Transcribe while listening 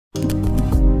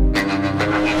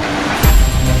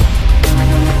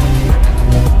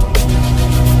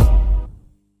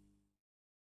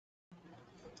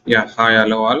Yeah, hi,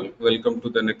 hello all. Welcome to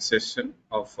the next session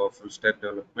of full stack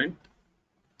development.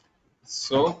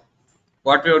 So,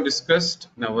 what we have discussed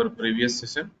in our previous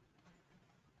session,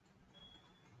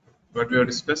 what we have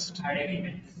discussed,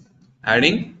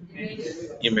 adding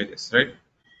images, right?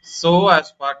 So,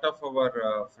 as part of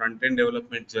our front end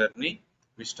development journey,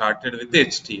 we started with the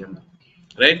HTML,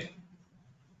 right?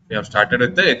 We have started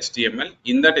with the HTML.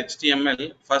 In that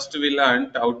HTML, first we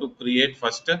learned how to create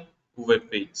first a web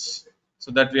page. So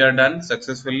that we are done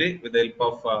successfully with the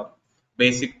help of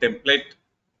basic template,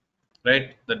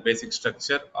 right? That basic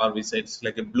structure, or we say it's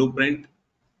like a blueprint: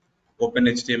 open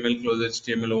HTML, close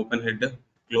HTML, open header,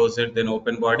 close it, then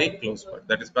open body, close body.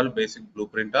 That is called basic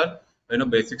blueprint, or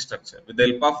basic structure. With the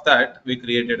help of that, we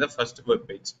created the first web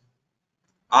page.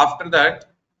 After that,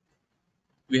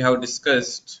 we have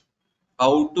discussed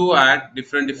how to add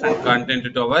different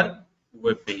content to our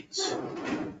web page.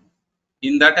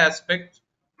 In that aspect,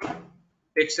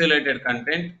 text related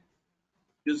content,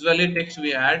 usually text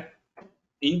we add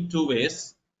in two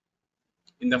ways: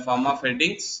 in the form of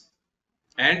headings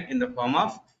and in the form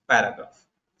of paragraph.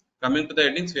 Coming to the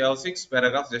headings, we have 6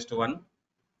 paragraphs, just one.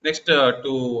 Next,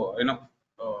 to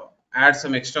add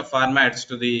some extra formats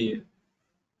to the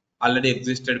already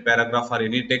existed paragraph or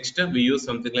any text, we use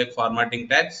something like formatting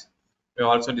tags. We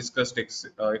also discussed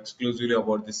exclusively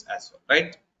about this as well,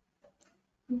 right?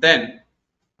 Then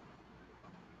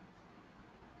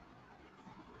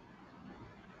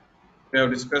we have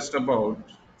discussed about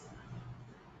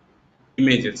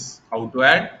images, how to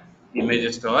add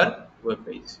images to our web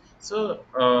page.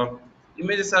 So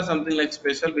images are something like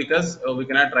special because we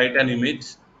cannot write an image.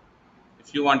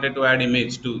 If you wanted to add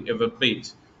image to a web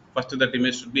page, first that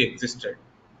image should be existed.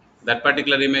 That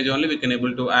particular image only we can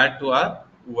able to add to our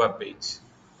web page.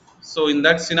 So in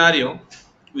that scenario,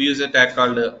 we use a tag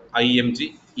called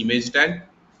img, image tag.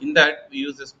 In that, we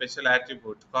use a special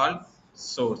attribute called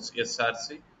source,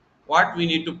 src. What we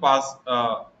need to pass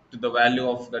to the value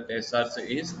of that src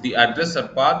is the address or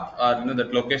path, or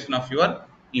that location of your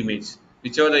image.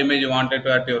 Whichever the image you wanted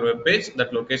to add to your web page,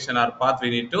 that location or path we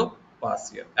need to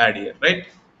pass here, add here, right?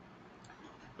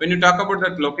 When you talk about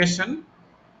that location,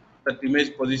 that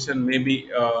image position may be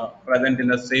present in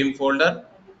the same folder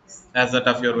as that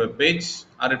of your web page,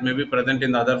 or it may be present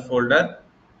in the other folder.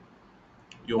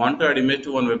 You want to add image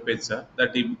to one web page, sir.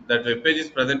 That web page is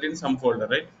present in some folder,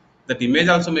 right? That image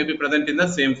also may be present in the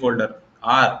same folder,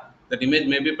 or that image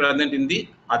may be present in the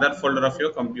other folder of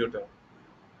your computer.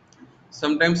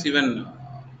 Sometimes even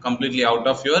completely out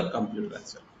of your computer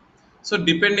as well. So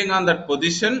depending on that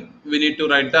position, we need to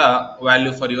write the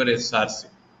value for your src.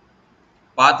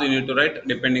 Path we need to write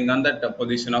depending on that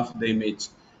position of the image.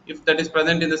 If that is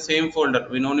present in the same folder,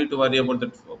 we no need to worry about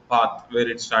the path where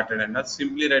it started, and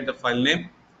simply write the file name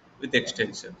with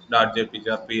extension .jpg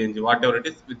or png, whatever it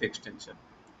is, with extension.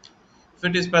 If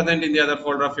it is present in the other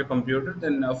folder of your computer,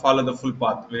 then follow the full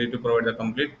path. We need to provide the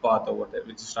complete path over there,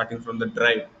 which is starting from the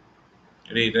drive,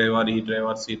 D drive or E drive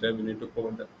or C drive. We need to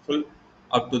provide the full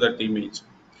up to that image.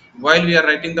 While we are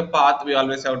writing the path, we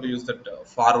always have to use that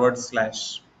forward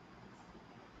slash.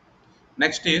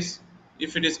 Next is,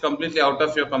 if it is completely out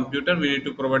of your computer, we need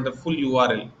to provide the full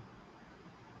URL.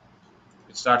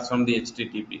 It starts from the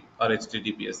HTTP or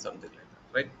HTTPS, something like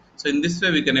that, right? So in this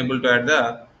way, we can able to add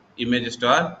the images to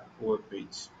our web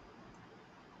page.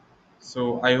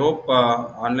 So I hope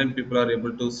online people are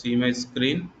able to see my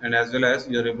screen, and as well as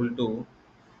you are able to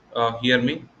hear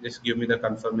me. Just give me the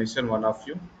confirmation, one of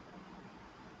you.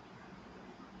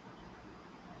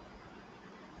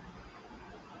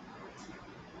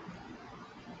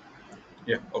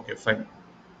 Yeah, okay, fine.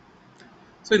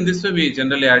 So in this way, we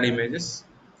generally add images,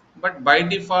 but by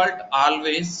default,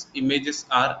 always images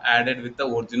are added with the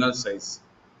original size.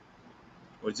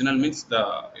 Original means the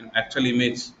actual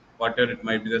image, whatever it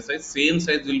might be the size, same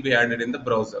size will be added in the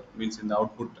browser, means in the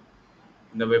output.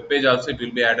 In the web page also, it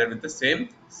will be added with the same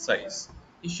size.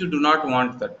 If you do not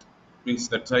want that, means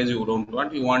that size you don't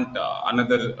want, you want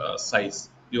another size,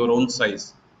 your own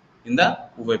size in the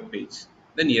web page,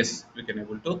 then yes, we can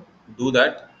able to do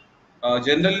that.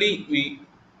 Generally, we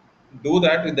do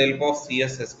that with the help of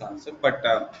CSS concept, but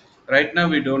right now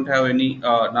we don't have any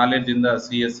knowledge in the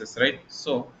CSS, right?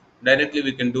 So directly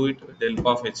we can do it with the help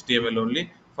of HTML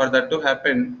only. For that to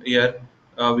happen here,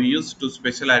 we use two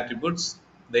special attributes.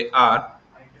 They are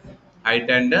height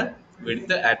and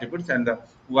width attributes, and the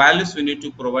values we need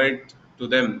to provide to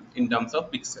them in terms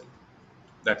of pixel.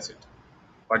 That's it.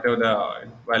 Whatever the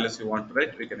values you want to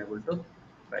write, we can able to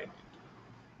write it.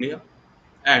 Clear?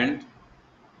 And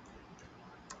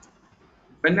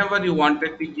whenever you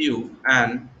wanted to give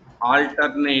an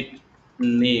alternate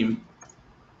name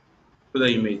to the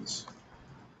image,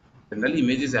 General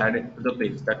image is added to the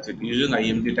page. That's it. Using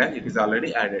IMG tag, it is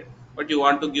already added. But you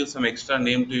want to give some extra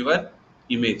name to your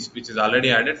image, which is already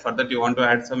added. For that, you want to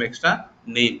add some extra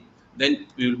name. Then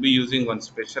we will be using one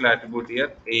special attribute here,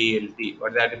 ALT.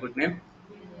 What is the attribute name?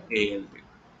 ALT.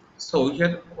 So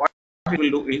here, what we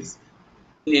will do is,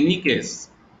 in any case,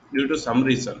 due to some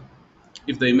reason,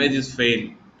 if the image is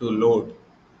failed to load,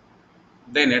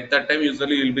 then at that time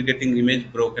usually you will be getting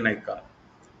image broken icon.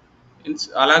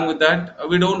 Along with that,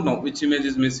 we don't know which image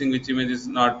is missing, which image is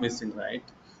not missing, right?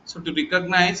 So to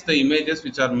recognize the images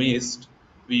which are missed,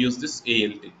 we use this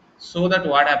ALT. So that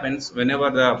what happens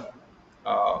whenever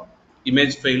the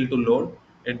image fail to load,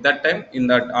 at that time in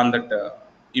that on that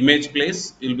image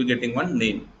place, you'll be getting one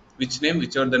name. Which name,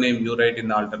 whichever the name you write in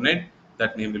the alternate,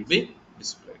 that name will be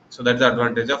displayed. So that's the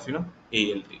advantage of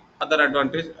ALT. Other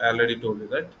advantage, I already told you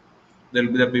that there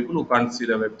will be the people who can't see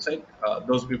the website.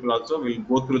 Those people also will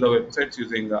go through the websites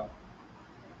using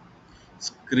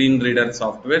screen reader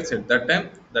softwares. At that time,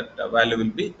 that value will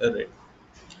be read.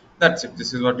 That's it.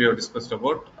 This is what we have discussed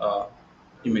about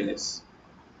images.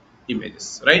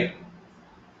 Images, right?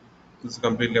 This is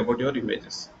completely about your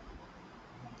images.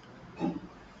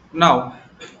 Now,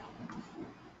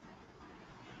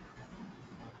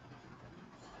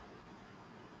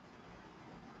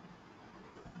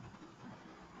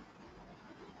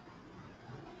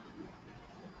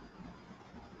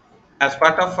 as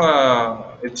part of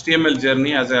HTML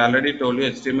journey, as I already told you,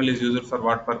 HTML is used for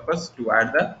what purpose? To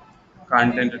add the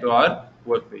content to our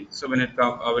web page. So when it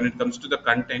comes to the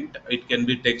content, it can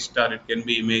be text or it can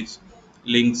be image,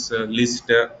 links, list.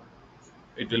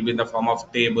 It will be in the form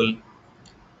of table,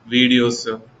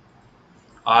 videos,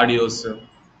 audios,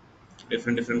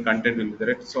 different content will be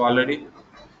there. Right? So already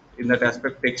in that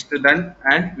aspect, text done,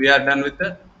 and we are done with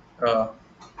the uh,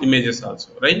 images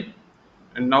also, right?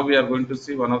 And now we are going to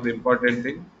see one of the important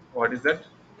thing. What is that?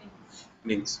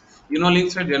 Links.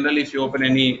 Links are generally, if you open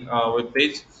any web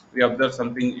page, we observe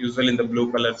something usually in the blue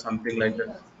color, something like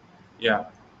that. Yeah.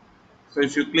 So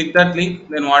if you click that link,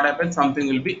 then what happens? Something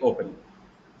will be open,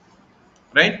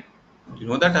 right? You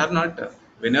know that or not?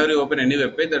 Whenever you open any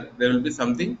web page, that there will be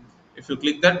something. If you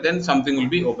click that, then something will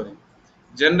be opening.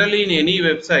 Generally, in any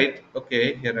website,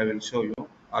 okay, here I will show you.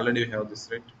 Already we have this,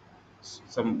 right?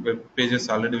 Some web pages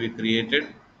already we created.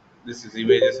 This is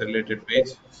images related page.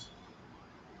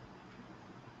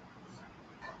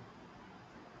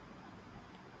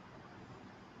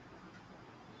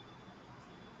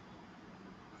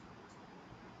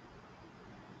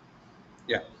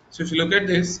 Yeah. So if you look at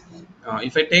this,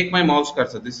 if I take my mouse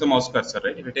cursor, this is a mouse cursor,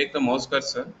 right? If I take the mouse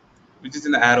cursor, which is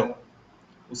an arrow,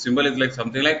 whose symbol is like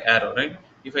something like arrow, right?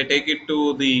 If I take it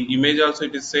to the image, also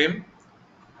it is same,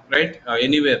 right?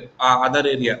 Anywhere, other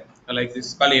area like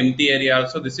this called empty area,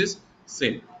 also this is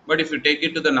same. But if you take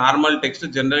it to the normal text,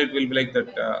 generally it will be like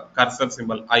that cursor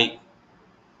symbol I,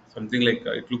 something like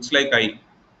it looks like I.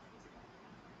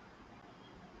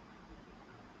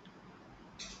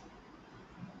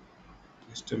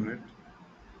 Just a minute.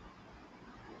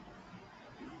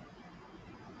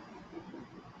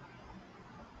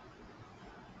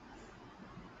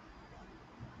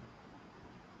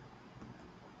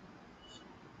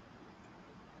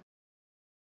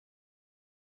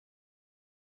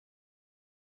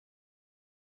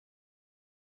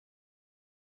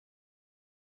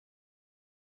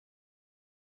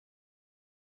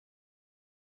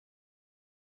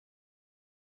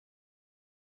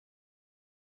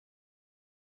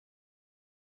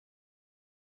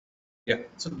 Yeah,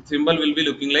 so the symbol will be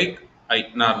looking like I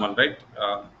normal, right?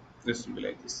 This will be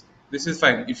like this. This is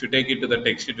fine. If you take it to the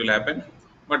text, it will happen.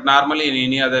 But normally in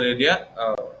any other area,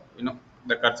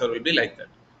 the cursor will be like that.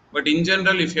 But in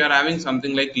general, if you are having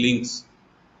something like links,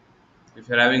 if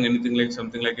you are having anything like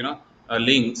something like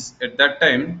links, at that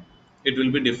time it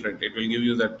will be different. It will give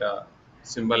you that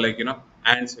symbol like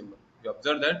and symbol. You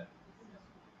observe that?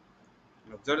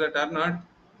 You observe that or not?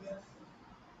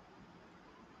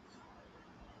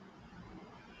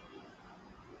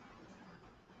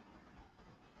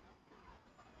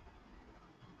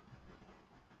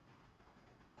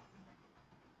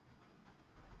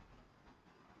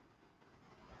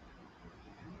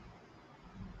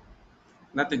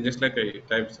 Nothing, just like I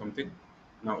typed something.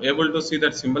 Now able to see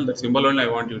that symbol only I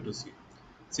want you to see.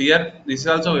 See here, this is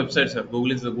also a website, sir.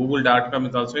 Google is the google.com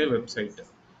is also a website.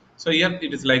 So here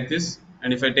it is like this,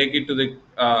 and if I take it to the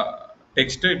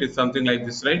text, it is something like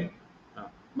this, right?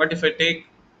 But if I take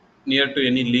near to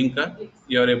any link,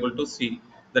 you are able to see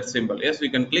that symbol. Yes, we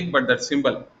can click, but that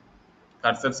symbol,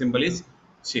 cursor symbol is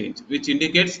changed, which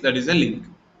indicates that is a link.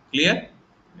 Clear?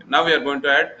 Now we are going to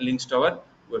add links to our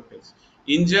web page.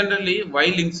 In generally, why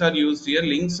links are used here?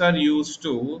 Links are used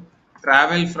to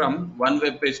travel from one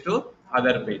web page to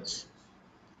other page.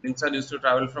 Links are used to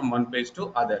travel from one page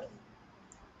to other.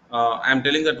 I am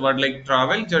telling that word like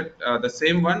travel, just the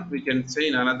same one we can say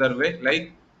in another way,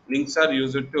 like links are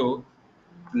used to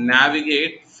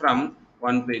navigate from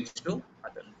one page to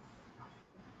other.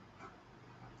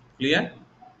 Clear?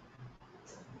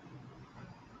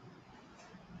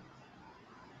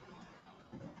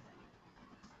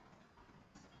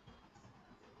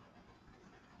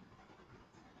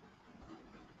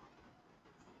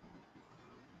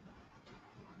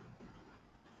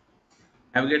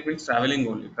 Navigate means traveling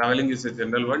only. Traveling is a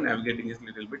general word, navigating is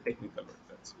little bit technical word.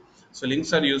 So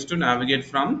links are used to navigate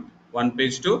from one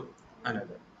page to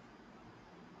another.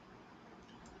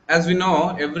 As we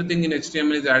know, everything in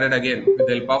HTML is added again with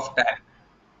the help of tag.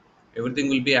 Everything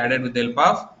will be added with the help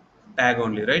of tag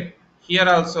only, right? Here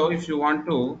also, if you want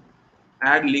to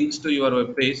add links to your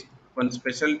web page, one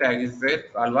special tag is there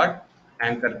called what?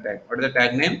 Anchor tag. What is the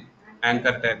tag name?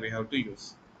 Anchor tag we have to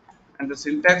use. And the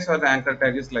syntax for the anchor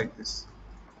tag is like this.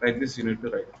 Like this you need to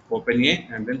write. Open A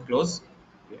and then close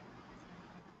A.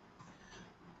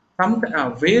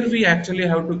 Where we actually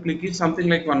have to click is something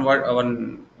like one word or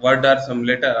some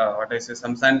letter. What I say,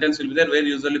 some sentence will be there where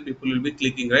usually people will be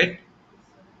clicking, right?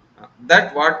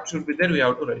 That what should be there we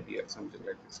have to write here something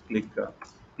like this.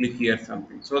 Click here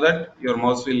something so that your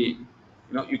mouse will,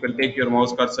 you can take your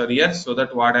mouse cursor here so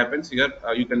that what happens here,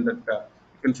 you can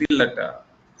feel that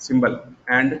symbol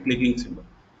and clicking symbol.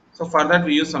 So for that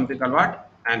we use something called what?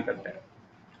 Anchor tag.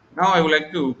 Now I would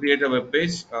like to create a web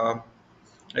page.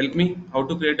 Help me how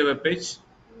to create a web page.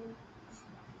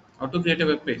 How to create a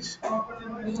web page?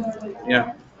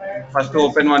 Yeah. First to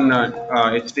open one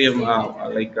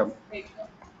HTML,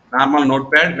 normal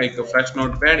notepad, like a fresh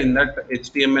notepad, in that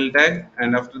HTML tag,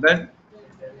 and after that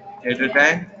header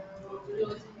tag.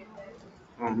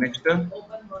 Next,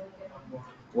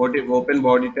 open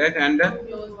body tag and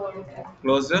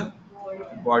close the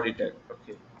body tag.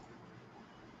 Okay.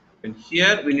 And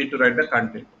here we need to write the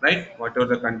content, right? Whatever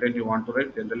the content you want to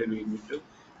write, generally we need to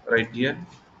write here.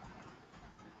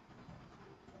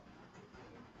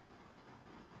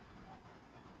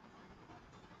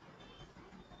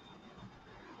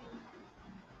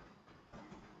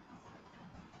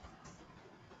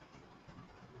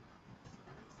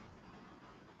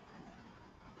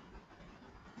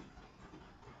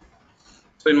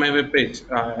 So in my web page,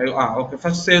 okay,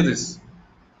 first save this.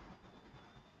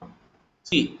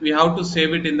 See, we have to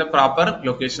save it in the proper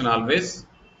location always.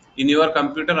 In your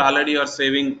computer, already you are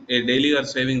saving a daily, you are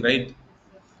saving, right?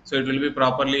 So it will be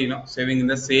properly, saving in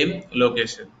the same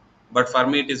location. But for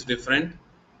me, it is different.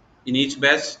 In each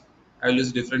batch, I will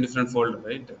use different folder,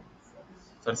 right?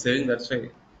 For saving, that's why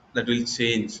that will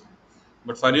change.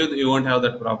 But for you, you won't have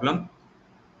that problem,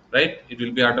 right? It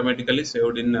will be automatically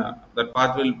saved in that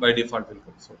path will by default will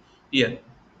come. So here,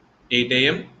 8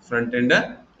 a.m. front end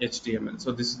HTML.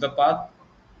 So this is the path.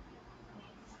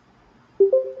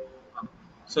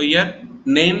 So here,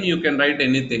 name you can write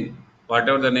anything,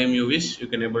 whatever the name you wish, you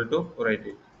can able to write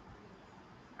it.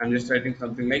 I'm just writing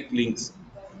something like links,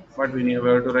 but we have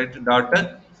to write dot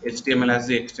HTML as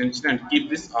the extension and keep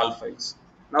this all files.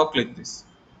 Now click this.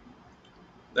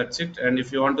 That's it. And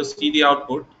if you want to see the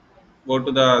output, go to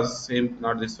the same,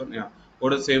 not this one, yeah. Go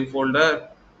to the same folder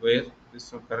where this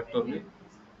one correct only.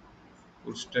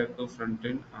 FullStack to front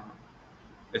end,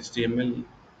 HTML.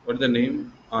 What is the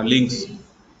name? Links.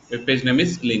 Web page name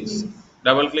is links.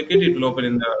 Double click it, it will open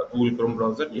in the Google Chrome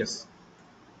browser. Yes,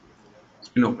 it's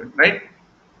been opened, right?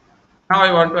 Now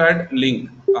I want to add link.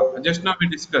 Just now we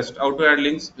discussed how to add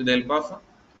links with the help of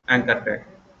anchor tag.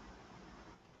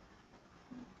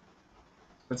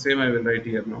 The same I will write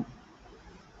here now.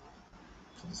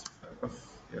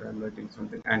 Here I am writing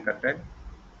something anchor tag.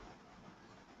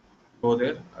 Go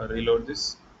there, reload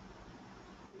this.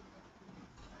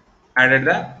 Added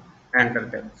the anchor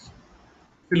tag.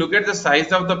 If you look at the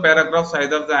size of the paragraph,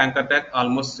 size of the anchor tag,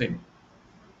 almost same.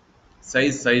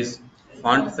 Size,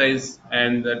 font size,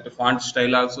 and that font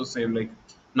style also same, like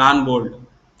non-bold.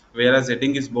 Whereas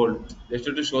heading is bold. Just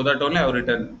to show that only I have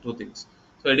written two things.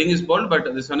 So heading is bold,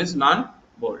 but this one is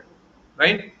non-bold,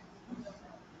 right?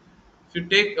 If you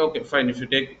take, okay, fine. If you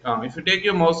take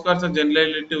your mouse cursor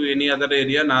generally to any other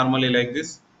area, normally like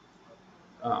this.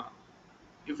 Uh,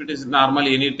 if it is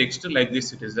normally any text like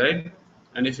this, it is right.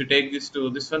 And if you take this to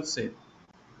this one, same.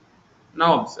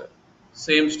 Now observe,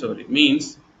 same story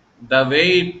means the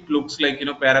way it looks like,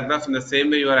 paragraph, in the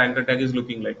same way your anchor tag is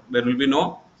looking like. There will be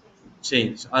no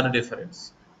change or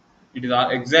difference. It is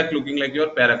exact looking like your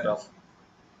paragraph.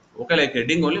 Okay, like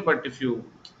heading only, but if you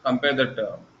compare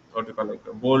that, what you call like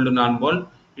bold, non-bold,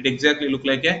 it exactly look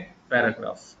like a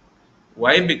paragraph.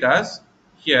 Why? Because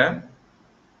here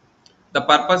the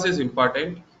purpose is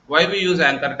important. Why we use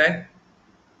anchor tag?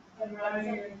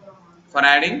 For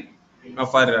adding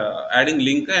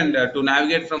link and to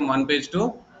navigate from one page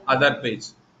to other page.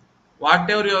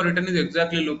 Whatever you have written is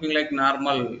exactly looking like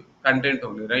normal content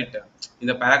only, right? In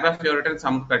the paragraph you have written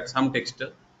some text.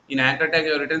 In anchor tag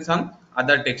you have written some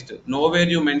other text. Nowhere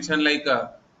you mention like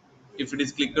if it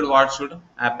is clicked what should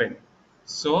happen.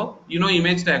 So you know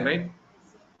image tag, right?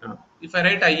 If I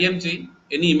write img,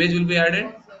 any image will be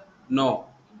added? No.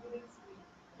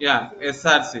 Yeah,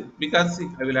 src, because see,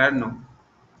 I will add no.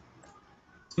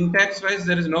 Syntax wise,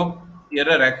 there is no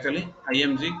error actually.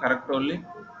 IMG correct only,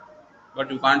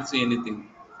 but you can't see anything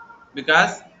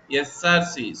because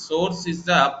SRC source is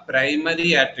the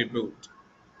primary attribute,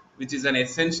 which is an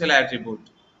essential attribute.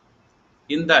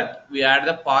 In that, we add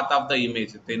the path of the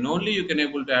image. Then only you can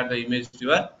able to add the image to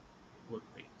your web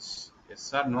page.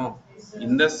 Yes or no?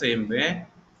 In the same way,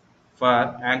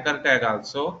 for anchor tag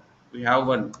also, we have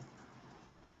one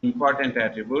important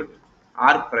attribute,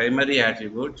 our primary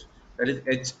attribute, that is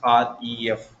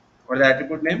href. What is the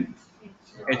attribute name?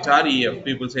 href.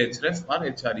 People say href or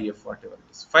href, whatever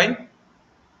it is. Fine.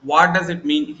 What does it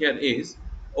mean here is,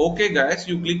 okay guys,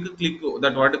 you click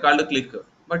that word called click,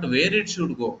 but where it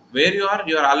should go? Where you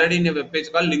are already in a web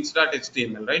page called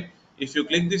links.html, right? If you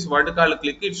click this word called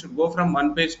click, it should go from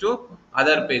one page to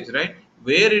other page, right?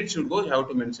 Where it should go, you have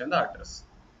to mention the address.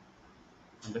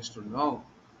 Understood now?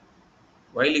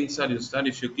 Why links are used? And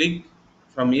if you click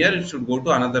from here, it should go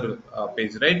to another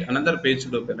page, right? Another page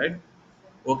should open, right?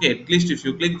 Okay, at least if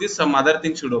you click this, some other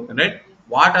thing should open, right?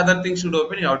 What other thing should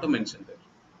open, you have to mention that.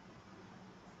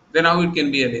 Then how it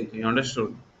can be a link. You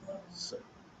understood? So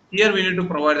here we need to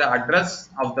provide the address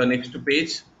of the next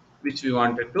page which we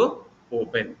wanted to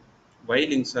open. Why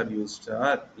links are used?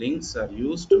 Links are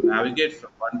used to navigate from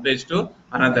one page to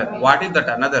another. What is that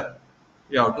another?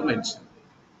 We have to mention.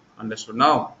 Understood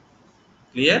now?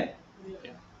 Clear?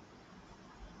 Yeah.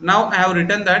 Now I have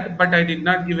written that, but I did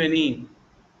not give any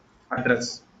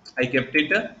address. I kept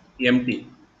it empty.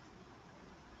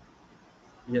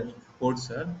 Here, code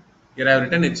sir. Here I have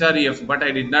written href, but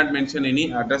I did not mention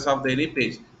any address of the any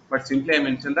page. But simply I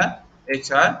mentioned the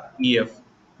href.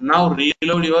 Now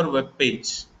reload your web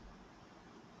page.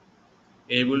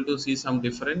 Able to see some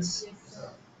difference?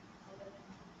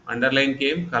 Underline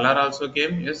came, color also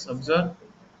came. Yes, observe.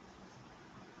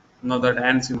 Now that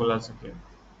and symbol also came.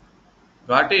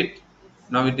 Got it?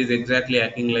 Now it is exactly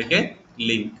acting like a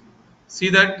link. See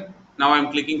that? Now I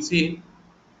am clicking. See,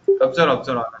 observe.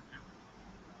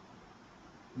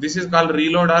 This is called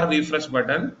reload or refresh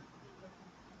button.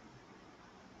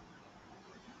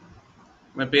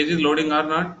 My page is loading or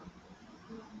not?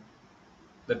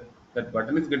 That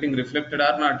button is getting reflected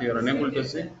or not? You are unable to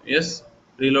see. Yes,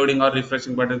 reloading or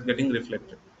refreshing button is getting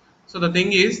reflected. So the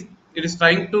thing is, it is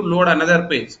trying to load another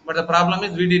page, but the problem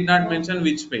is we did not mention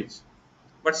which page.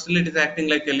 But still, it is acting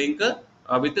like a link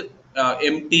with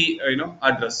empty,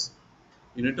 address.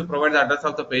 You need to provide the address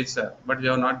of the page, sir, but we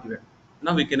have not given.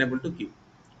 Now we can able to give.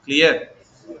 Clear?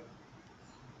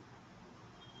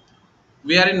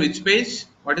 We are in which page?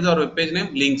 What is our web page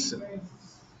name? Links.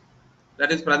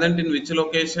 That is present in which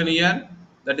location here?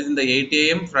 That is in the 8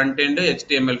 a.m. front end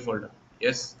HTML folder.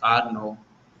 Yes or no?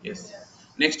 Yes.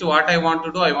 Next, what I want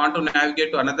to do, I want to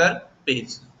navigate to another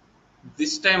page.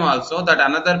 This time also, that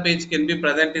another page can be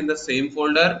present in the same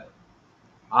folder,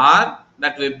 or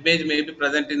that web page may be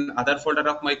present in other folder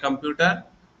of my computer,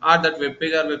 or that web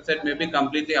page or website may be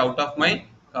completely out of my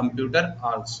computer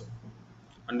also.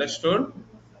 Understood?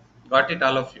 Got it,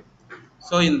 all of you?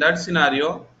 So in that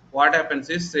scenario, what happens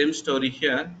is same story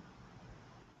here.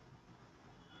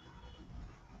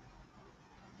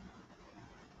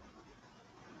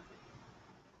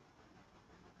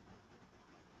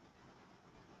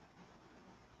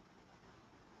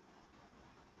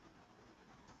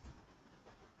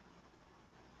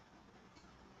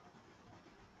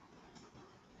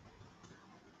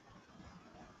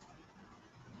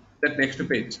 That next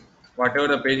page, whatever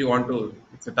the page you want to,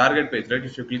 it's a target page, right?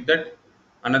 If you click that,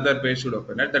 another page should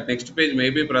open, right? That next page may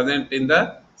be present in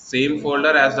the same folder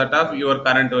as that of your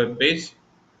current web page.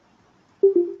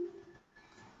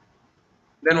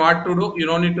 Then what to do? You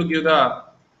don't need to give the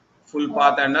full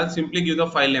path and all, simply give the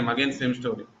file name. Again same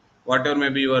story, whatever may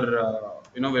be your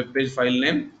web page file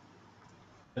name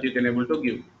that you can able to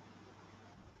give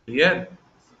here.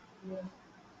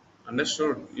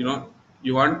 Understood?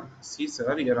 You want, see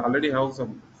sir, you already have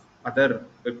some other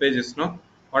web pages, no?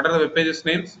 What are the web pages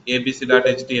names?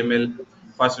 abc.html,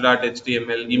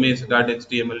 first.html,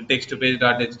 image.html,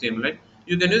 textpage.html, right?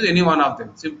 You can use any one of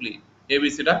them, simply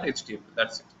abc.html.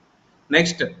 That's it.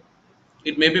 Next,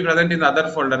 It may be present in the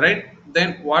other folder, right?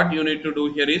 Then what you need to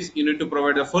do here is you need to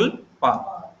provide the full path.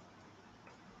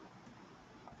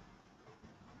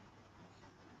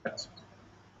 That's it.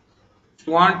 If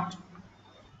you want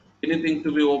anything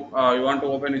to be you want to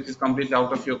open which is completely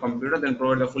out of your computer, then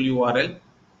provide the full URL.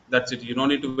 That's it. You don't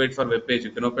need to wait for web page.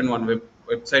 You can open one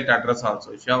website address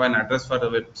also. If you have an address for the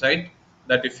website,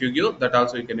 that if you give, that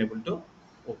also you can able to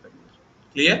open.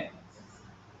 Clear?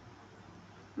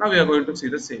 Now we are going to see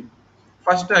the same.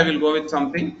 First I will go with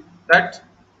something that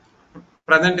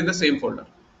present in the same folder,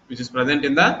 which is present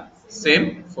in the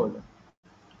same folder.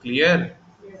 Clear?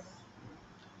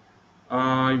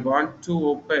 I want to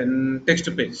open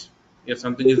text page. Here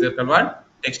something is there called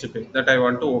text page that I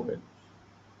want to open.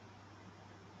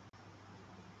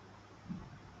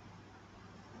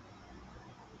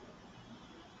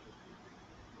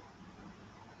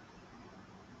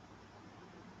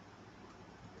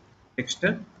 Text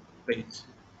page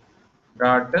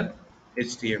dot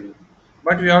html.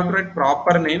 But we have to write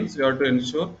proper names. We have to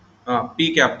ensure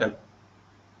P capital.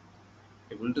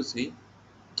 Able to see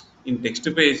in text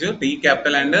page T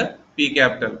capital and P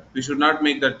capital. We should not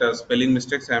make that spelling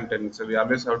mistakes I am telling. So we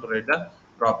always have to write the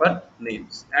proper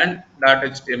names, and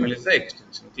 .html is the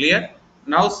extension. Clear?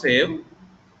 Now save.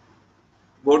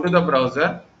 Go to the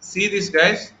browser. See this,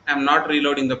 guys. I am not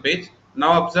reloading the page.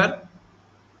 Now observe.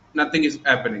 Nothing is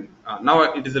happening.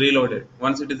 Now it is reloaded.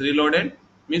 Once it is reloaded,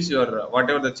 means your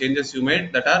whatever the changes you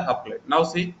made that are applied. Now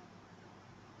see,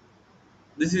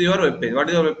 this is your web page. What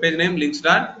is your web page name?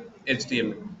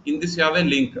 Links.html. In this you have a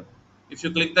link. If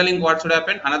you click the link, what should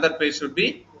happen? Another page should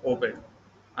be opened.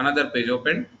 Another page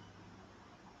opened.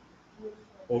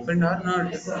 Opened or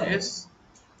not? Yes.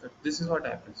 This is what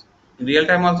happens. In real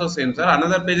time also same, sir.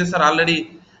 Another pages are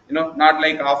already, not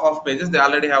like half of pages. They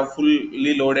already have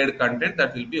fully loaded content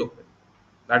that will be open.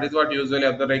 That is what usually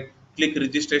observe, like click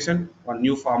registration, one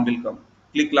new form will come.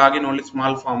 Click login, only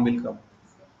small form will come.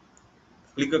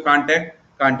 Click a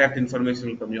contact information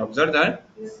will come. You observe that?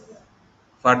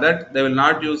 For that, they will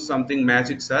not use something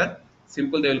magic, sir.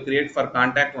 Simple, they will create for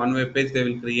contact one web page, they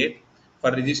will create.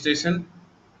 For registration,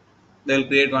 they will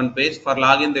create one page. For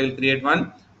login, they will create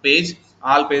one page.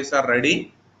 All pages are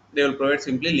ready. They will provide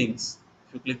simply links.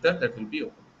 If you click that, that will be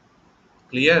open.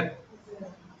 Clear?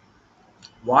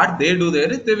 What they do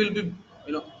there is they will be,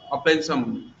 applying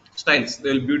some styles.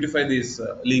 They will beautify these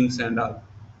links and all.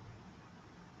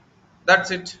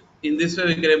 That's it. In this way,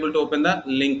 we can able to open the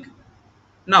link.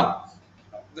 Now,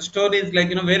 the story is like,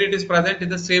 where it is present in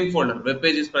the same folder. Web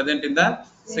page is present in the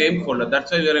same folder.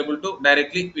 That's why we are able to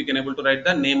directly, we can able to write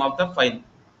the name of the file.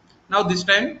 Now this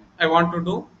time I want to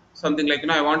do something like,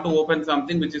 I want to open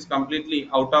something which is completely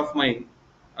out of my,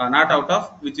 not out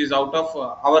of, which is out of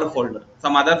our folder.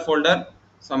 Some other folder,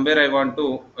 somewhere I want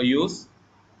to use.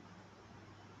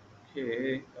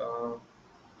 Okay.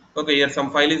 Okay, here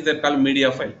some file is there called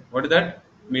media file. What is that?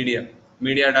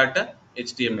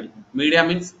 Media.html. Media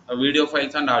means video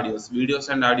files and audios. Videos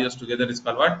and audios together is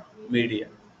called what? Media.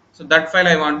 So that file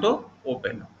I want to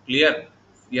open. Clear?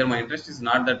 Here my interest is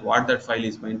not that what that file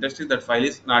is. My interest is that file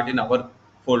is not in our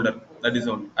folder. That is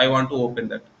only. I want to open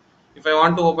that. If I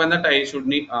want to open that, I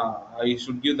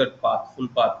should give that path, full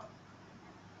path.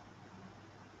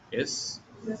 Yes.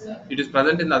 It is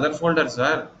present in the other folder,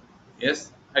 sir.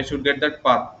 Yes, I should get that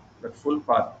path, that full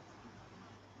path.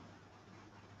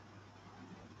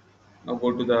 Now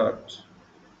go to the,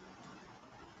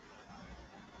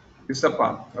 this is the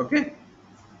path. Okay.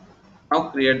 Now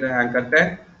create the anchor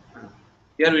tag.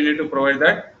 Here we need to provide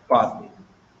that path.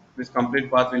 This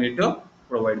complete path we need to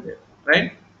provide there,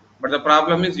 right? But the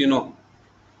problem is,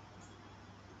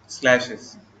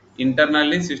 slashes.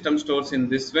 Internally, system stores in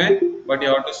this way, but you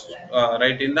have to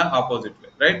write in the opposite way,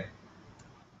 right?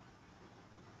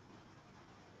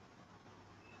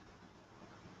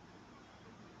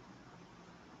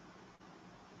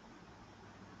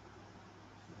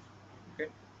 Okay.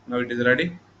 Now it is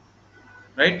ready,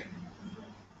 right?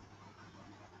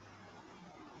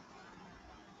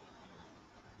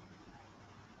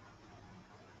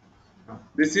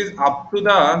 This is up to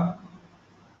the,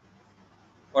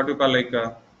 what you call, like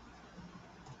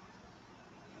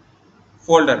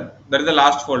folder. That is the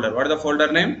last folder. What is the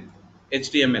folder name?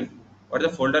 HTML. What is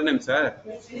the folder name, sir?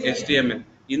 HTML.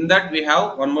 In that we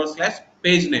have one more slash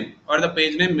page name. What is the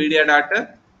page name? Media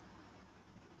data.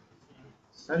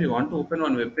 Sir, you want to open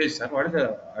one web page, sir. What is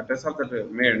the address of the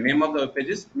name of the web page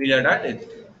is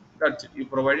media.html. That's it. You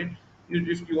provide it.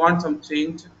 If you want some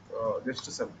change,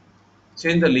 just some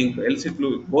change the link. Else it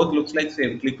both looks like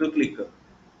same. Click to click.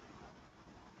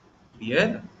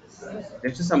 Here,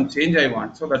 just some change I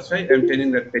want. So that's why I'm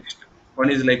changing the text. One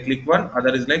is like click one,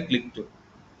 other is like click two.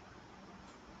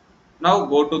 Now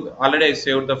go to already I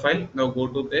saved the file. Now go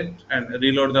to that and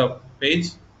reload the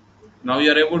page. Now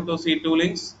you are able to see two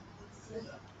links.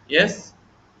 Yes,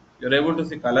 you are able to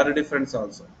see color difference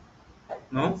also.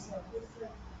 No,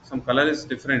 some color is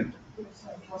different.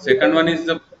 Second one is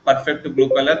the perfect blue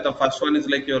color. The first one is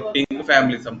like your pink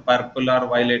family, some purple or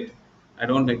violet. I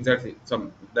don't know exactly.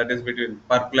 Some that is between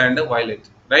purple and violet,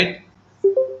 right?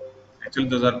 Actually,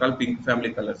 those are called pink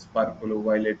family colors, purple,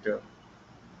 violet.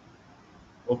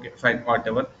 Okay, fine,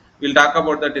 whatever. We'll talk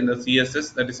about that in the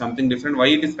CSS. That is something different. Why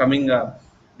it is coming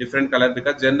different color?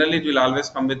 Because generally it will always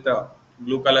come with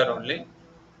blue color only.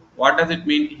 What does it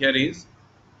mean here is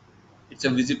it's a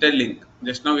visited link.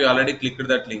 Just now we already clicked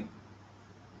that link.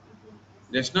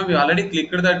 Just now we already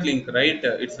clicked that link, right?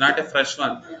 It's not a fresh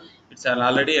one. It's an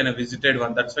already and a visited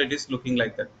one. That's why it is looking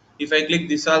like that. If I click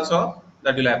this also,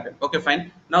 that will happen. Okay,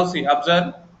 fine. Now see,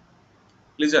 observe,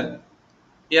 listen.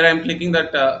 Here I am clicking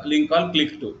that link called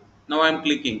click to. Now I am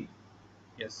clicking.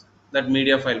 Yes, that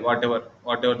media file,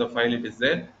 whatever the file it is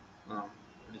there. Uh,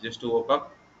 it is just to woke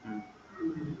up. Hmm,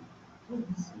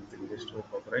 something just woke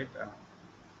up, right?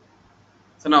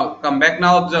 So now come back.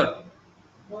 Now observe.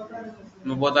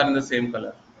 No, both are in the same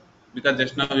color because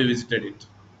just now we visited it.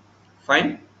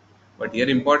 Fine. But here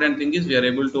important thing is we are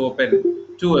able to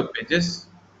open two web pages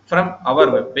from our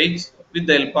web page with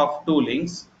the help of two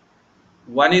links.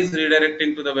 One is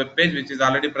redirecting to the web page which is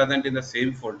already present in the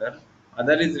same folder.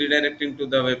 Other is redirecting to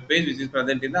the web page which is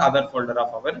present in the other folder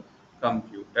of our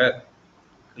computer.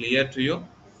 Clear to you?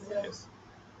 Yes.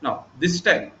 Now this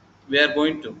time we are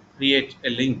going to create a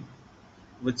link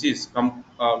which is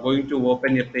going to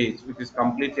open a page which is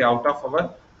completely out of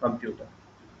our computer.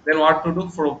 Then what to do?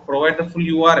 Provide the full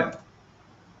URL.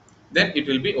 Then it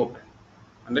will be open.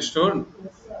 Understood?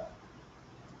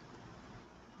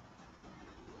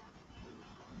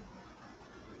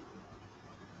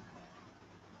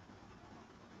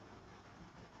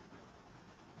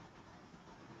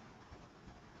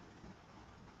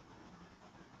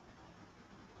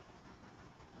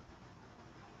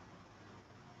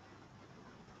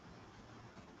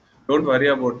 Don't worry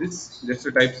about this. Just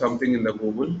to type something in the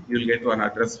Google, you'll get one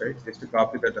address, right? Just to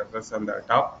copy that address on the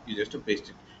top, you just to paste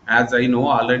it. As I know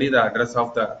already the address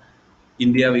of the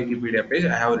India Wikipedia page,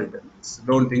 I have written.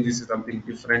 Don't think this is something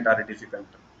different or difficult.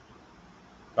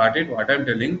 Got it? What I'm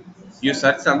telling? You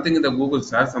search something in the Google,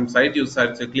 sir. Some site you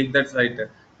search, you click that site.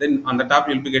 Then on the top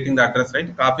you'll be getting the address,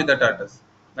 right? Copy that address.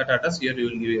 That address here you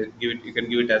will give it. You can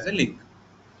give it as a link.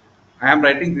 I am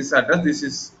writing this address. This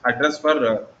is address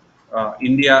for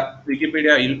India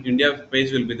Wikipedia. India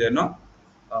page will be there. No,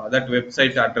 that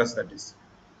website address that is.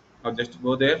 Now just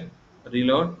go there,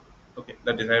 reload. Okay,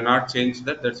 that is. I have not changed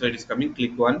that. That's why it is coming.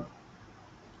 Click one.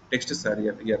 Text is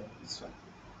here. Here, this one.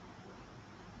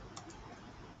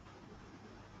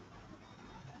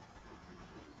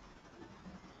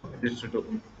 Just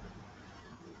to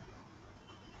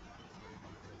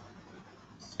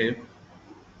save.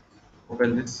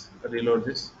 Open this. Reload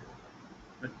this.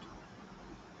 But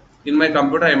in my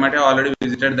computer, I might have already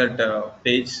visited that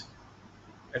page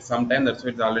at some time. That's why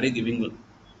it's already giving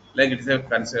like it's a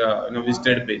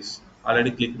visited page.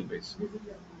 Already clicked the page.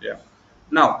 Yeah.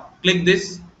 Now click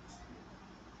this.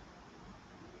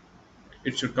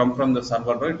 It should come from the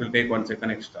server, right? It will take 1 second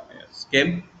extra. Yes,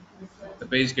 came. The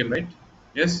page came, right?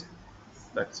 Yes,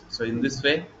 that's it. So in this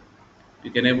way,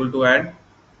 you can able to add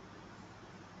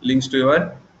links to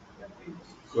your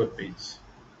web page.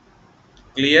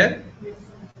 Clear?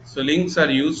 So links are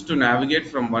used to navigate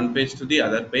from one page to the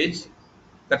other page.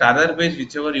 That other page,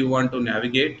 whichever you want to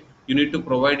navigate, you need to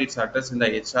provide its address in the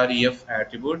href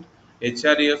attribute.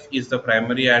 Href is the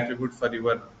primary attribute for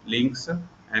your links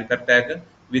anchor tag,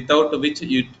 without which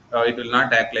it will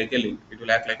not act like a link. It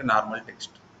will act like a normal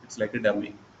text. It's like a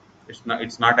dummy.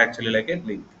 It's not actually like a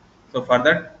link. So for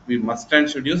that, we must and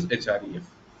should use href.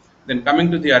 Then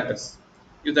coming to the address,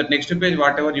 if that next page,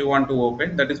 whatever you want to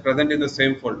open, that is present in the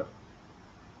same folder.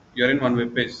 You are in one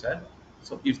web page, sir.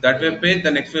 So if that web page,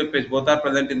 the next web page, both are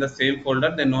present in the same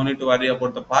folder, then no need to worry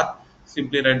about the path.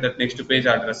 Simply write that next page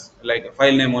address, like a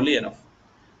file name only enough.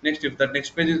 Next, if that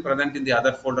next page is present in the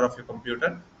other folder of your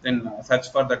computer, then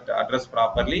search for that address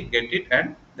properly, get it,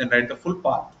 and then write the full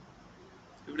path.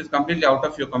 If it is completely out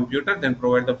of your computer, then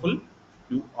provide the full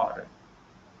URL.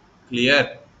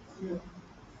 Clear?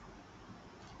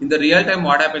 In the real time,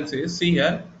 what happens is, see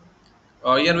here,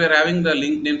 here we are having the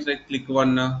link names like click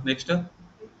one, next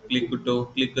click two,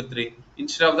 click three.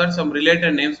 Instead of that, some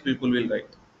related names people will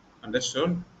write.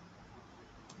 Understood?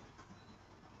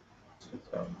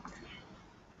 So,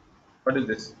 what is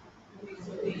this?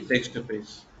 Text to page.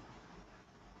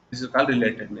 This is called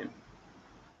related name.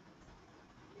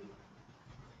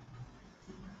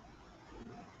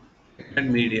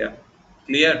 media.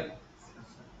 Clear?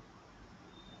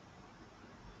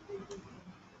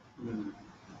 Hmm.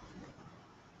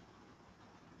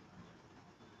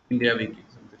 India Wiki,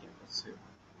 something like that. So,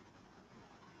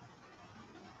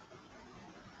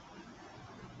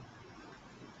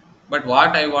 but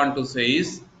what I want to say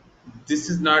is, this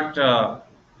is not,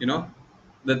 you know,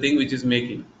 the thing which is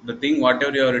making. The thing,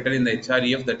 whatever you have written in the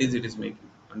HREF, that is it is making.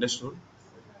 Understood?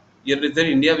 Here is the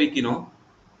India Wiki, no?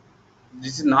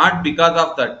 This is not because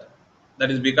of that.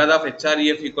 That is because of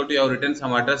HREF equal to you have written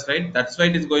some address, right? That's why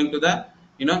it is going to the,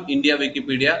 India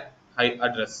Wikipedia high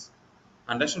address.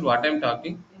 Understood what I am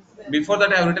talking? Before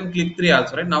that, I have written click 3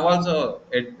 also, right? Now also,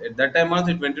 at that time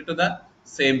also, it went to the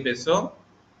same page. So,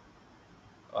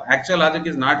 actual logic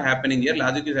is not happening here.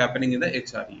 Logic is happening in the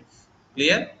HREF.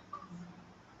 Clear?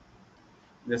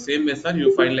 The same way, sir,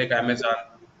 you find like Amazon.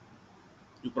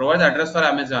 You provide the address for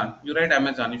Amazon. You write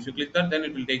Amazon. If you click that, then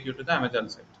it will take you to the Amazon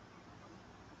site.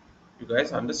 You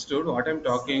guys understood what I'm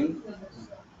talking?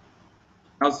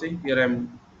 Now see, here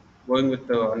I'm going with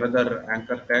another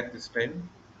anchor tag this time.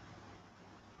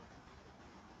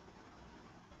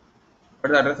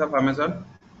 What is the address of Amazon?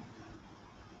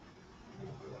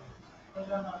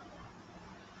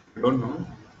 I don't know.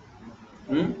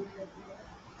 Hmm?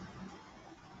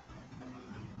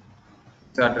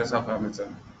 It's the address of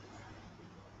Amazon.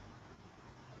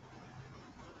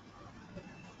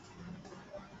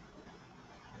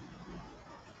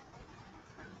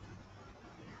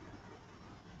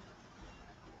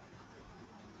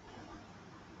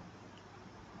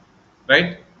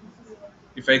 Right?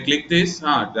 If I click this,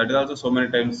 that is also so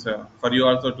many times for you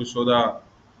also to show the,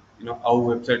 how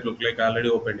website look like. I already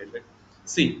opened it. Right?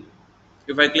 See,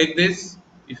 if I click this,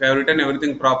 if I have written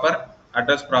everything proper,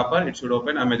 address proper, it should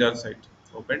open Amazon site.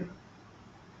 Open,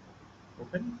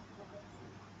 open.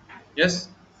 Yes.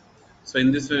 So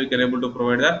in this way, we can able to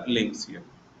provide the links here.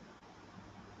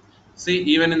 See,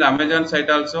 even in the Amazon site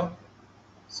also,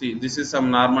 see, this is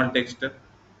some normal text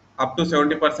up to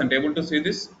 70%. Able to see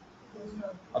this?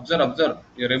 Observe, observe.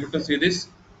 You're able to see this?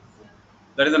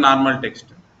 That is a normal text.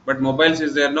 But mobiles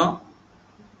is there, no?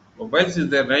 Mobiles is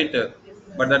there, right?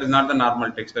 But that is not the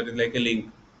normal text. That is like a link.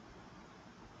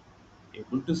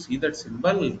 Able to see that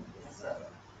symbol?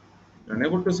 You're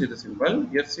unable to see the symbol.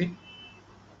 Here, see.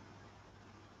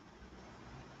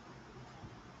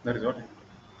 That is what.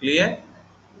 Clear?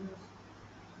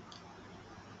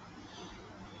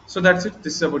 So that's it.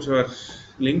 This is about your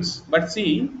links. But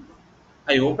see,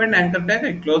 I opened anchor tag,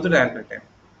 I closed the anchor tag.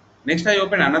 Next, I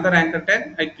opened another anchor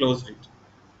tag, I closed it.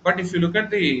 But if you look at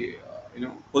the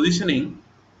positioning,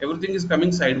 everything is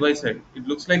coming side by side. It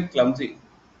looks like clumsy.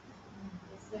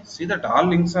 See that all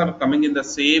links are coming in the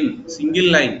same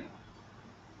single line.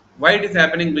 Why it is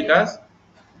happening? Because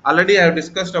already I have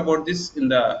discussed about this in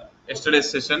the yesterday's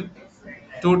session.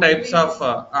 Two types of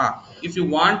if you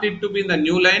want it to be in the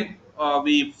new line,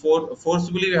 we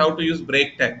forcibly we have to use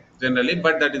break tag generally,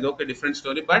 but that is okay, different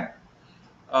story. But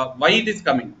why it is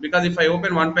coming? Because if I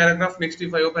open one paragraph, next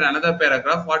if I open another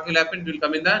paragraph, what will happen? It will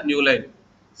come in the new line.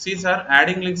 See, sir,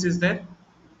 adding links is there.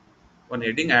 One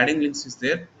heading adding links is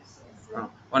there.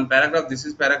 One paragraph, this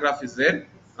is paragraph is there.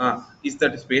 Is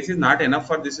that space is not enough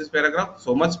for this is paragraph?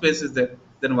 So much space is there.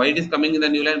 Then why it is coming in the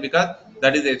new line? Because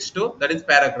that is H2, that is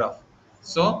paragraph.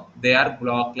 So they are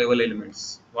block level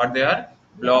elements. What they are?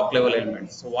 Block level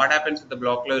elements. So what happens with the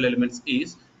block level elements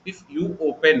is, if you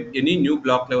open any new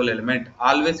block level element,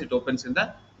 always it opens in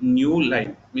the new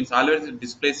line. Means always it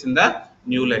displays in the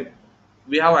new line.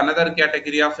 We have another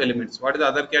category of elements. What is the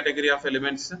other category of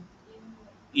elements?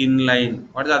 Inline.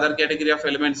 What is the other category of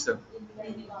elements?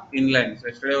 Inline. So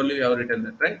yesterday only we have written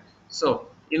that, right? So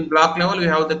in block level we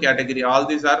have the category. All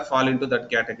these are fall into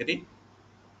that category.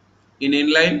 In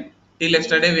inline, till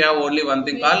yesterday we have only one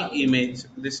thing called image.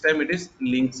 This time it is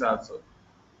links also.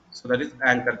 So that is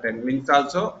anchor tag. Links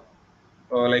also,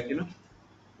 like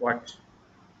what?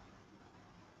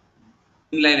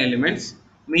 Inline elements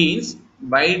means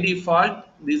by default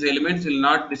these elements will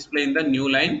not display in the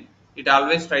new line. It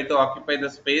always try to occupy the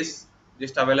space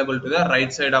just available to the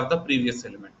right side of the previous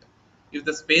element. If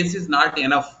the space is not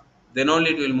enough, then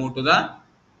only it will move to the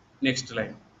next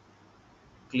line.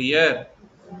 Clear?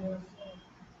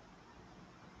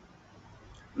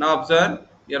 Now observe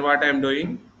here what I am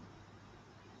doing.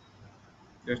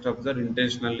 Just observe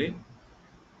intentionally.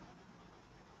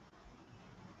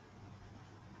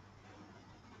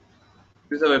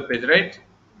 This is a web page, right?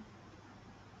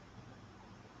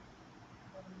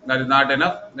 That is not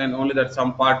enough, then only that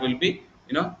some part will be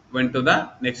went to the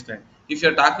next line. If you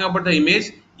are talking about the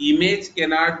image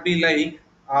cannot be like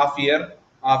half here,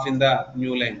 half in the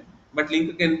new line, but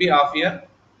link can be half here,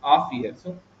 half here.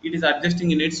 So it is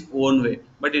adjusting in its own way,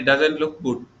 but it doesn't look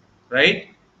good, right?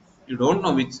 You don't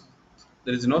know which,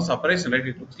 there is no separation, right?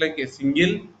 It looks like a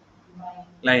single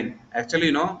line.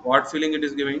 Actually, what feeling it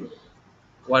is giving?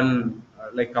 One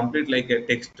like complete like a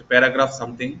text paragraph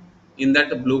something in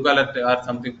that blue color or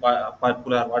something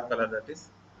purple or what color that is?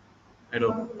 I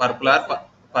don't know. Purple or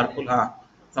purple.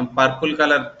 Some purple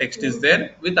color text is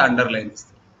there with underlines.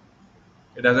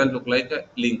 It doesn't look like a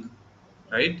link,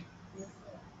 right?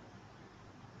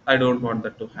 I don't want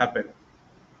that to happen.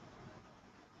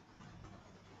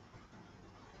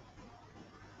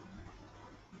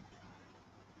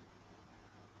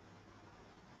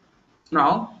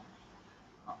 Now,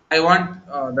 I want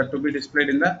that to be displayed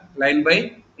in the line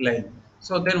by line.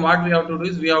 So then what we have to do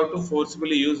is we have to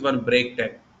forcibly use one break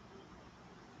tag.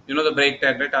 You know the break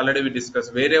tag, right? Already we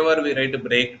discussed. Wherever we write a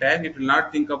break tag, it will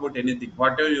not think about anything.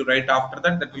 Whatever you write after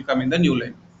that, that will come in the new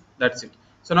line. That's it.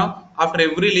 So now after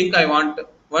every link, I want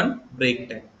one break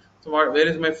tag. So where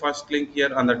is my first link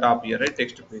here on the top here, right?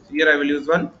 Text to page. Here I will use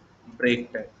one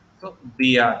break tag. So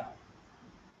BR.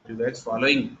 You guys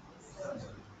following?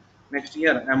 Next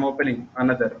year I'm opening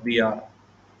another BR.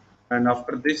 And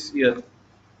after this year,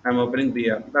 I'm opening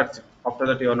BR. That's it. After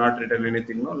that, you have not written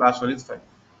anything. No, last one is fine.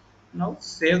 Now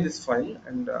save this file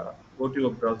and go to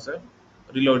your browser,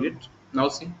 reload it. Now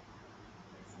see,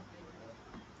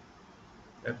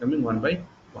 they are coming one by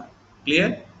one.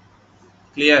 Clear?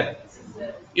 Clear.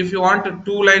 If you want a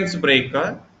two lines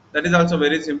breaker, that is also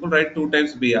very simple. Write two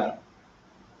times BR.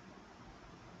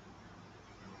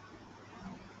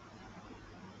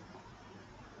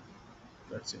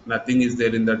 That's it. Nothing is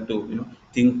there in that two.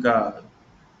 Think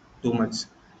too much.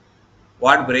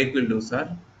 What break will do,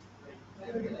 sir?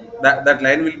 That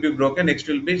line will be broken. Next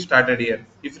will be started here.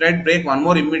 If you write break one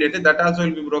more immediately, that also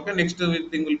will be broken. Next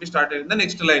thing will be started in the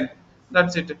next line.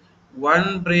 That's it.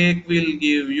 One break will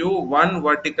give you one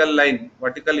vertical line.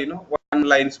 Vertical, one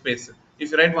line space.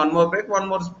 If you write one more break, one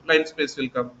more line space will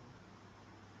come.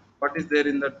 What is there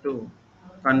in that two?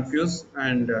 Confuse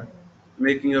and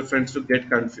making your friends to get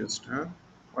confused. Huh?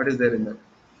 What is there in that?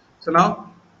 So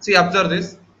now, see, observe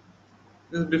this.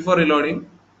 This is before reloading.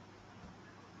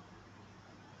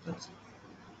 That's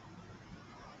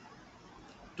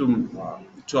to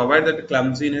to avoid that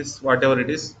clumsiness, whatever it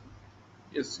is.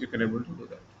 Yes, you can able to do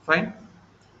that. Fine.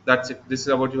 That's it. This is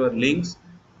about your links,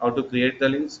 how to create the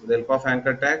links with the help of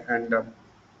anchor tag, and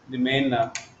the main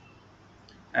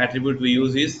attribute we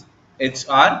use is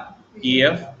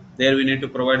href. There we need to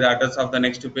provide the address of the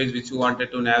next page which you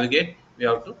wanted to navigate. We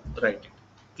have to write it.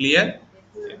 Clear?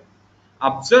 Yeah.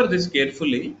 Observe this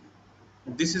carefully.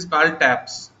 This is called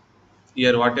tabs.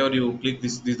 Here, whatever you click,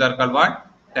 these are called what?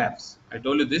 Tabs. I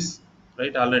told you this,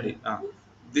 right? Already.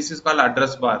 This is called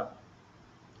address bar.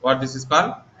 What this is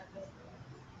called?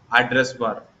 Address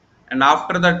bar. And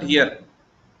after that, here,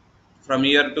 from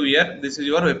here to here, this is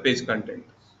your web page content.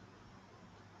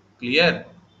 Clear?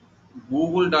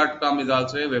 Google.com is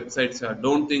also a website, sir.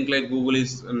 Don't think like Google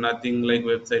is nothing like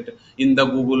website. In the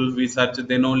Google we search,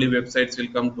 then only websites will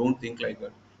come. Don't think like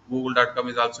that. Google.com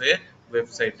is also a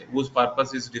website whose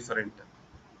purpose is different.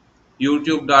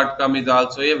 YouTube.com is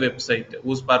also a website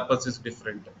whose purpose is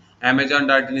different.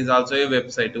 Amazon.in is also a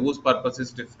website whose purpose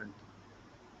is different.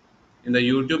 In the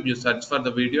YouTube, you search for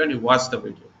the video and you watch the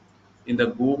video. In the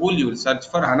Google, you will search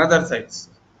for another sites,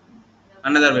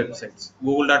 another websites.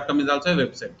 Google.com is also a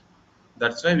website.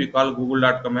 That's why we call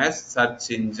Google.com as search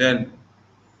engine.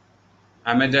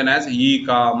 Amazon as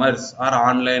e-commerce or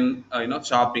online,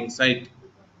 shopping site.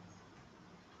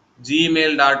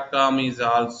 Gmail.com is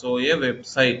also a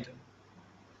website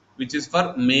which is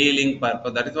for mailing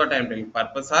purpose. That is what I am telling.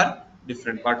 Purpose are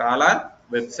different, but all are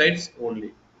websites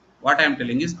only. What I am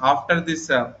telling is after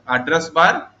this address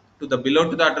bar to the below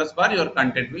to the address bar, your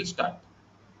content will start.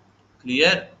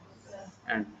 Clear?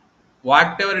 And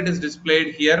whatever it is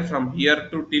displayed here from here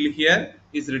to till here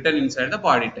is written inside the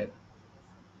body tag.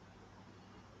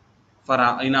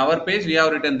 For in our page, we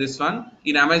have written this one.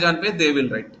 In Amazon page, they will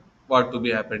write what to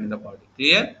be happened in the body.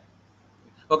 Clear?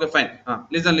 Okay, fine.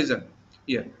 Listen.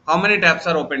 Here, how many tabs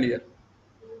are opened here?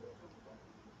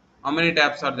 How many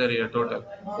tabs are there here total?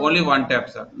 Only one tab,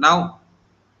 sir. Now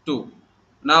two.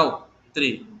 Now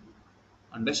three.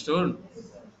 Understood?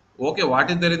 Okay, what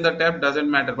is there in the tab doesn't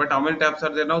matter. But how many tabs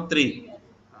are there now? Three.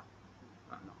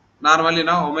 Normally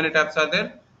now how many tabs are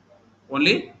there?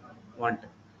 Only one tab.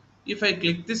 If I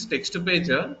click this text page,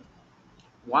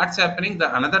 what's happening?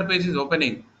 The another page is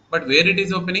opening. But where it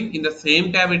is opening? In the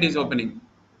same tab it is opening.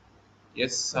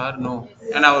 Yes or no?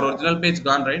 And our original page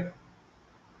gone, right?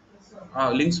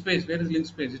 Links page. Where is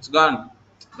links page? It's gone.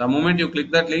 The moment you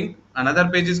click that link, another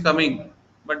page is coming,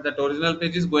 but that original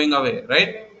page is going away,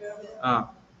 right? Uh,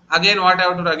 Again, what I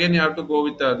have to do? Again, you have to go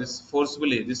with this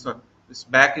forcibly. This one, this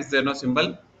back is there no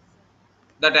symbol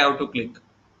that I have to click.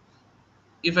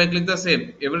 If I click the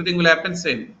same, everything will happen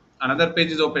same. Another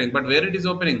page is opening, but where it is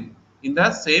opening? In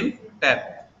the same tab.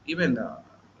 Even the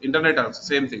internet also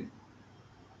same thing.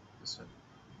 This one.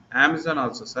 Amazon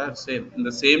also, sir, same. In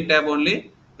the same tab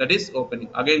only that is opening.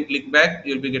 Again, click back,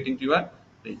 you'll be getting to your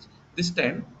page. This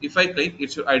time, if I click,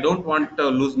 it should, I don't want to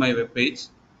lose my web page.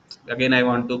 Again, I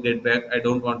want to get back. I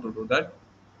don't want to do that.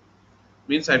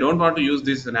 Means I don't want to use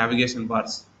these navigation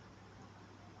bars.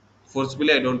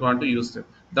 Forcibly, I don't want to use them.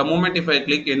 The moment if I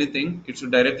click anything, it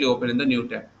should directly open in the new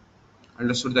tab.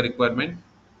 Understood the requirement?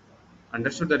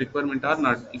 Understood the requirement or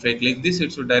not? If I click this,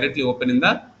 it should directly open in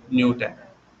the new tab.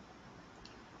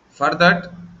 For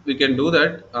that, we can do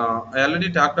that. I already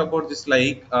talked about this,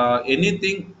 like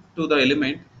anything to the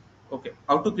element. Okay,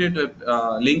 how to create web,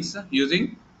 links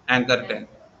using anchor tag,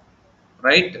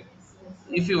 right?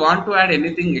 If you want to add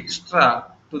anything extra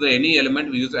to the any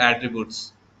element, we use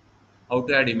attributes. How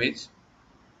to add image?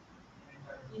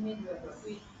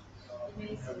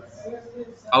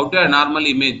 How to add normal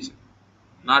image,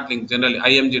 not link. Generally,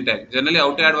 img tag. Generally,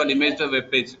 how to add one image to a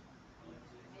web page?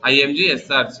 img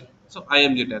src. So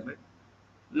img tag, right?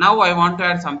 Now I want to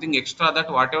add something extra, that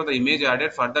whatever the image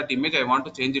added, for that image I want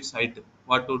to change its height.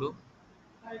 What to do?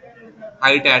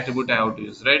 Height attribute I have to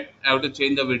use, right? I have to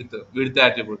change the width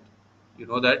attribute. You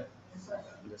know that?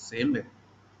 In the same way.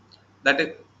 That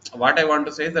is what I want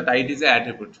to say is that height is a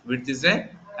attribute, width is a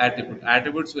attribute.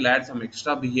 Attributes will add some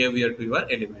extra behavior to your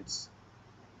elements.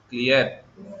 Clear?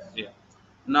 Yeah.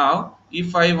 Now,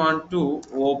 if I want to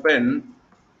open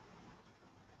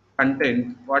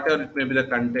content, whatever it may be the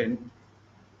content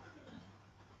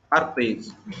or page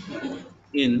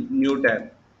in new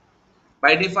tab.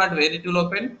 By default, where it will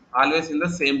open? Always in the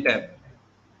same tab.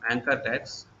 Anchor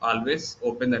tags always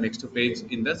open the next page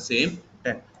in the same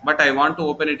tab. But I want to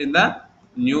open it in the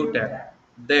new tab.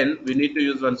 Then we need to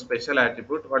use one special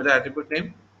attribute. What is the attribute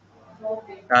name?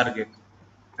 Target.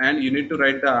 And you need to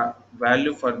write the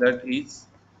value for that is,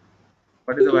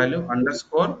 what is the value?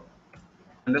 Underscore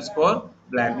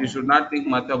blank. You should not think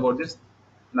much about this.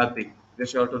 Nothing.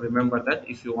 Just you have to remember that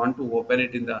if you want to open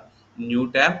it in the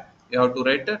new tab, you have to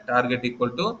write target equal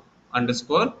to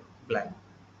underscore blank.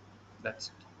 That's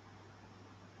it.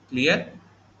 Clear?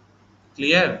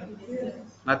 Clear?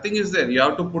 Nothing is there. You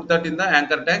have to put that in the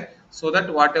anchor tag, so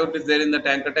that whatever is there in the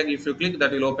anchor tag, if you click,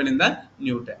 that will open in the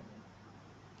new tab.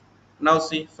 Now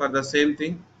see, for the same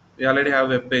thing, we already have a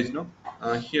web page. No,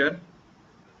 here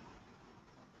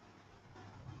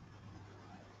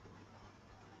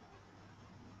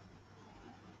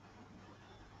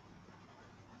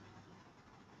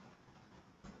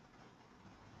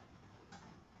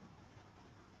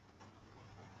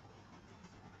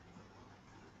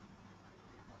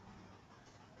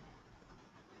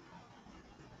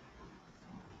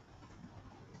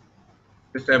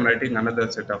just I am writing another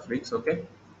set of links. Okay,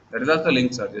 that is also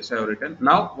links are just I have written.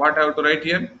 Now what I have to write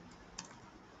here?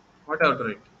 What I have to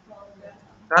write?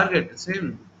 Target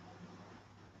same.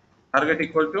 Target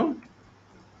equal to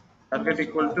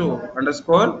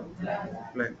underscore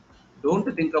blank.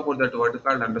 Don't think about that word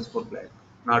called underscore blank.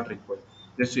 Not required.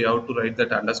 Just you have to write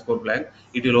that underscore blank.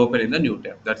 It will open in the new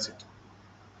tab. That's it.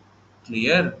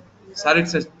 Clear? Sir,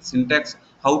 it's a syntax.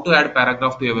 How to add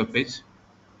paragraph to a web page?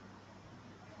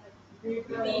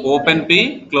 Open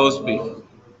P, close P.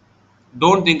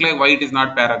 Don't think like why it is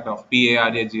not paragraph. P A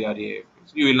R A G R A.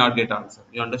 You will not get answer.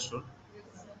 You understood?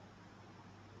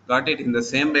 Got it. In the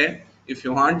same way, if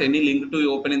you want any link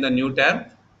to open in the new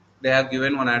tab, they have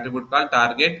given one attribute called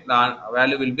target. The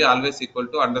value will be always equal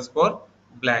to underscore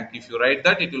blank. If you write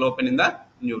that, it will open in the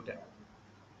new tab.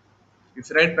 If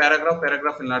you write paragraph,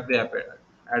 paragraph will not be added.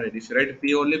 If you write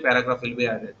P only, paragraph will be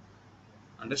added.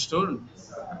 Understood?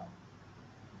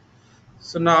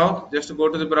 So now, just to go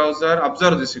to the browser,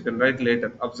 observe this. You can write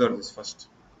later. Observe this first.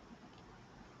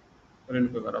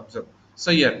 Observe.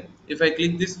 So here, if I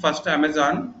click this first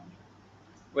Amazon,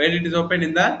 where it is open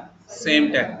in the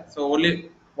same tab. So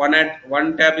only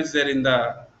one tab is there in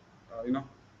the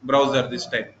browser this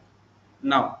time.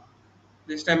 Now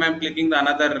this time I am clicking the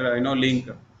another link.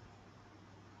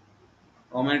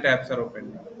 How many tabs are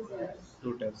open?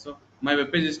 Two tabs. So my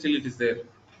web page is still it is there.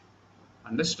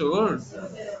 Understood?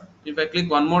 If I click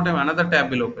one more time, another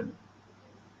tab will open.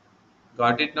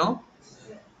 Got it now?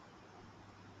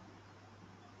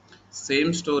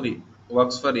 Same story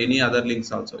works for any other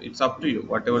links also. It's up to you.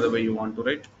 Whatever the way you want to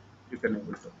write, you can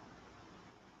able to.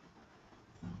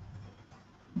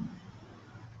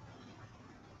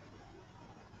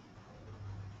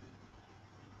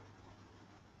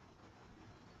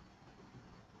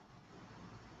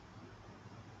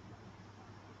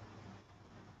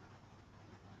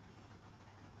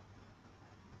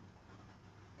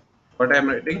 What I am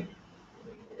writing,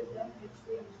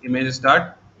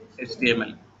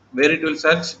 images.html. Where it will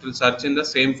search in the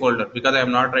same folder because I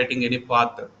am not writing any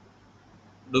path.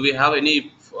 Do we have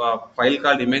any file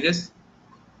called images?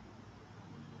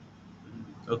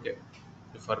 Okay,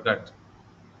 you forgot.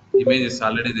 Image is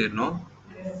already there, no?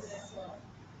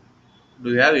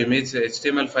 Do you have image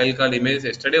HTML file called image?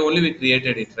 Yesterday only we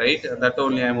created it, right? That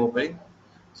only I am opening.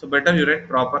 So better you write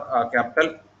proper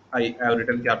capital I have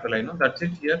written capital I know. That's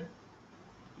it here.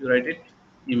 You write it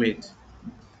image,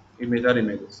 image or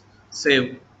images.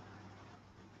 Save,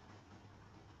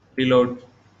 reload.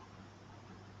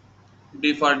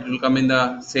 Default will come in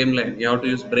the same line. You have to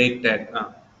use break tag.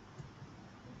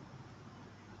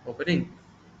 Opening,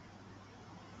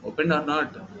 opened or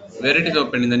not? Where it is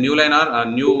open in the new line or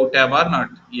new tab or not?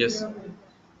 Yes.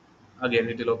 Again,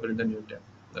 it will open in the new tab.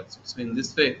 That's it. So in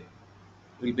this way,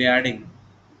 we'll be adding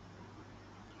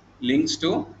links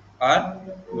to our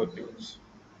web page.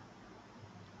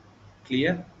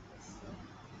 Clear?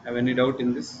 Have any doubt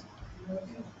in this?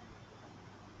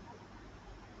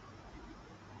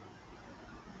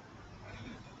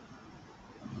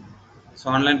 So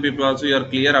online people also you are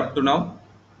clear up to now.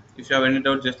 If you have any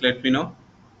doubt, just let me know.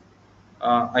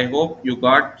 I hope you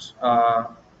got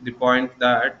the point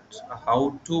that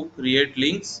how to create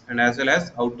links and as well as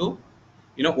how to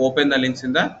open the links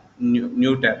in the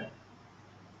new tab.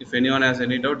 If anyone has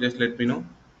any doubt, just let me know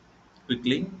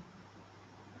quickly.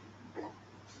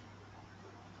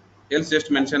 Else,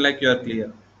 just mention like you are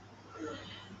clear.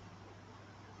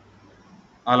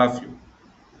 All of you,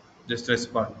 just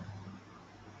respond.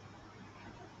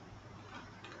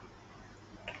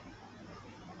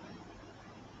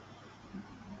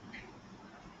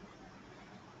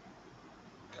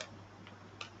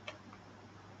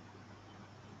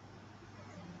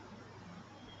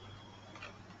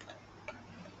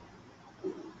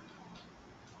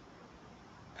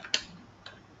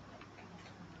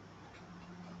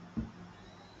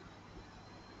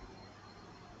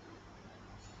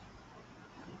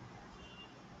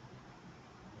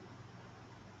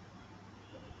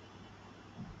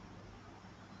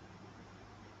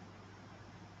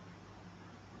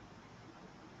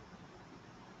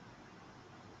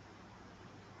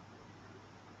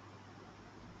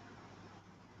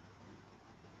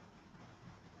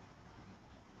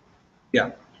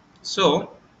 Yeah.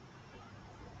 So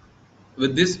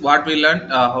with this, what we learned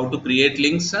how to create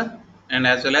links and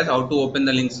as well as how to open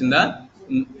the links in the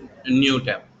new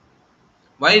tab.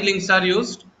 Why links are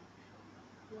used?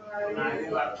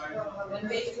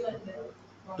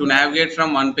 To navigate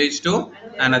from one page to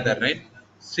another, right?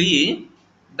 See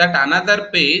that another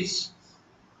page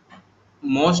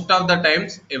most of the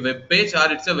times a web page or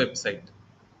it's a website.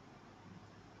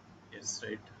 Yes,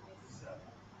 right.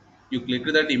 You click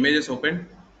that image is open,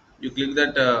 you click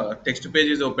that text page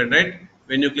is open, right?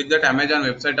 When you click that Amazon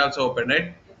website also open,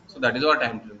 right? So that is what I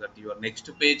am doing, that your next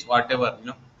page whatever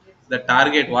the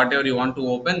target whatever you want to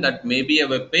open, that may be a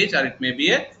web page or it may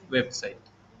be a website,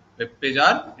 web page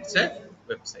or it's a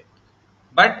website.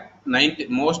 But 90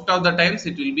 most of the times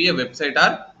it will be a website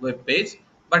or web page.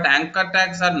 But anchor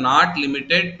tags are not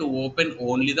limited to open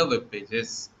only the web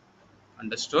pages.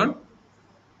 Understood?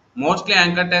 Mostly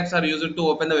anchor tags are used to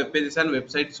open the web pages and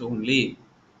websites only,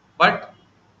 but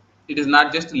it is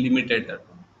not just limited that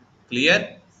one.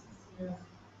 Clear?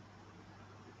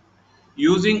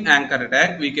 Using anchor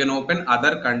tag, we can open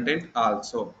other content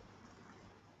also.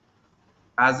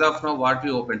 As of now, what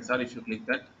we open, sir? If you click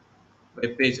that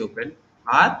web page open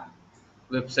or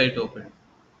website open,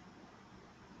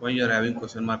 why you are having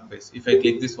question mark face? If I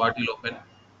click this, what will open?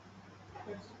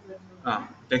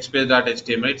 Text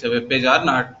page.html. It's a web page or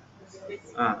not?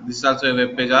 This is also a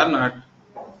web page or not?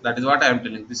 That is what I am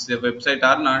telling. This is a website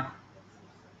or not?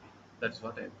 That's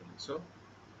what I am telling. So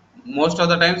most of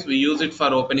the times we use it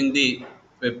for opening the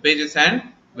web pages and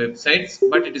websites,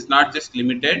 but it is not just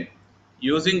limited.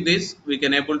 Using this we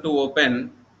can able to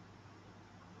open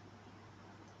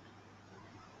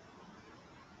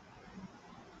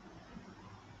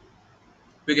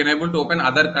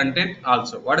other content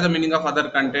also. What is the meaning of other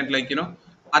content? Like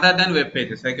other than web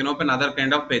pages, I can open other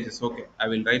kind of pages. Okay, I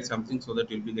will write something so that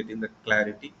you'll be getting the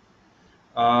clarity.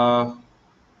 uh,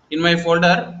 in my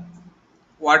folder,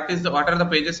 what are the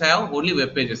pages I have? Only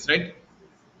web pages, right?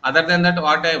 Other than that,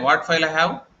 what file I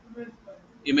have?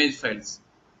 Image files.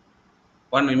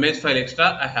 One image file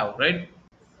extra I have, right?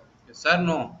 Yes or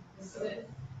no?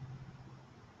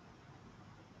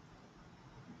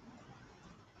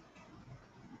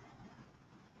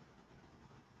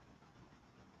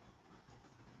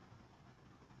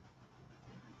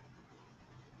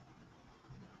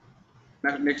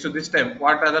 Next to this time,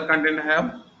 what other content I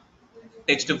have?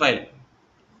 text file.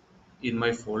 In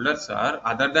my folders are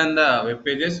other than the web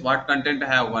pages, what content I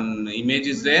have? One image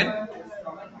is there,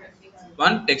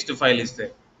 one text file is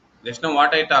there. Just now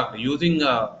what I talked using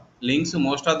links.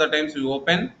 Most of the times we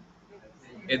open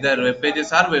either web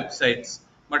pages or websites.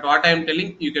 But what I am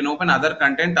telling, you can open other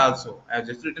content also. I have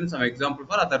just written some example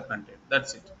for other content.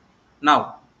 That's it. Now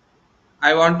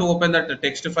I want to open that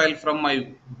text file from my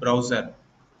browser.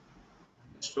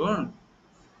 So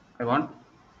I want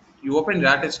you open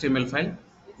that HTML file.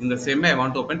 In the same way, I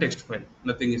want to open text file.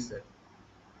 Nothing is there.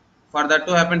 For that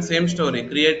to happen, same story.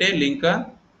 Create a link.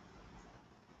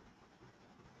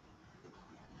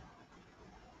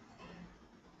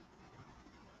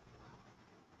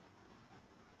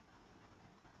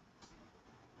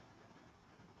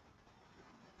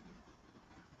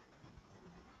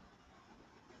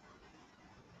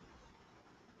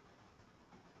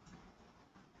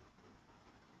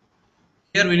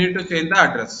 Here we need to change the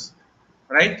address,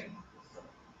 right?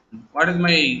 What is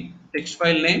my text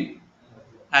file name?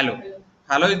 Hello.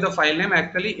 Hello is the file name.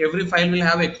 Actually, every file will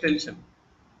have extension.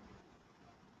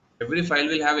 Every file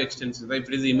will have extensions. If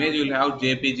it is image, you will have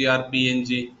JPG or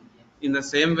PNG. In the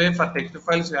same way, for text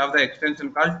files, you have the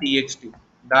extension called TXT.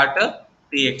 Data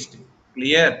TXT.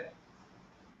 Clear?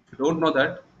 If you don't know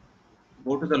that,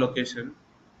 go to the location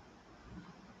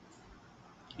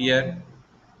here,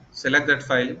 select that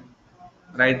file,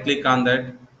 right click on that,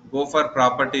 go for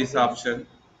properties option.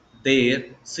 There,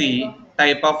 see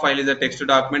type of file is a text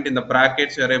document. In the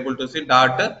brackets, you are able to see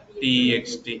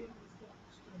 .txt.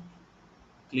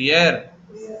 Clear?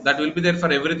 That will be there for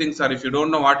everything, sir. If you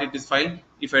don't know what it is file,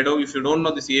 if you don't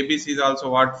know this ABC is also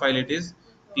what file it is,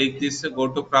 click this, go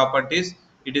to properties.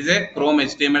 It is a Chrome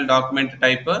HTML document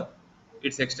type.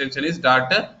 Its extension is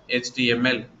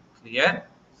 .html. Clear?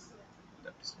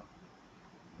 That's all.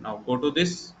 Now go to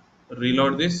this,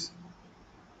 reload this.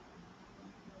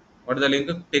 What is the link?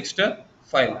 Text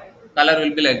file. Color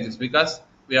will be like this because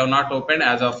we have not opened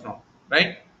as of now,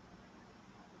 right?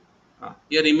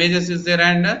 Here images is there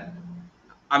and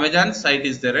Amazon site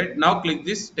is there, right? Now click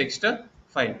this text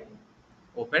file.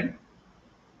 Open.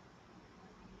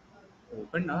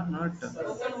 Open or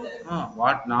not?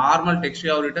 What normal text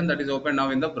you have written that is open now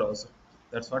in the browser.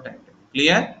 That's what I am telling.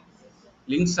 Clear?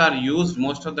 Links are used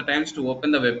most of the times to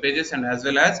open the web pages and as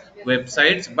well as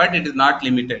websites, but it is not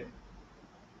limited.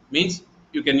 Means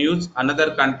you can use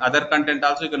other content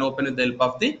also. You can open with the help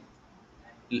of the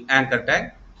anchor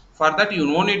tag. For that, you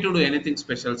no need to do anything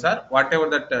special, sir. Whatever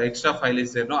that extra file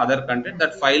is there, no other content,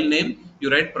 that file name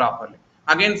you write properly.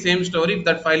 Again, same story. If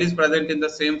that file is present in the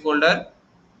same folder,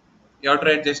 you have to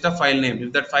write just a file name.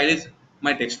 If that file is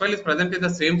my text file is present in the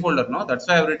same folder, no, that's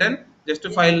why I have written just a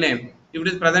file name. If it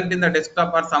is present in the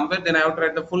desktop or somewhere, then I have to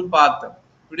write the full path.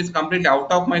 If it is completely out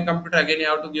of my computer, again you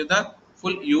have to give the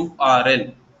full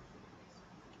URL.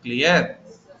 Clear?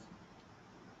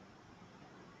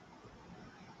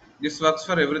 This works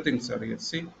for everything, sir. You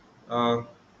see, uh,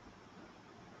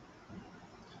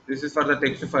 this is for the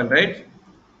text file, right?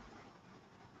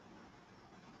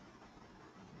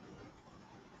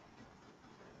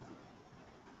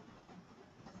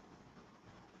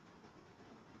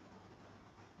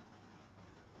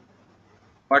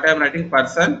 What I am writing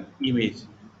person image.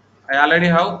 I already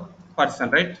have person,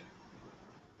 right?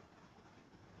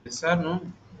 Yes or no?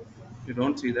 You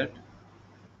don't see that.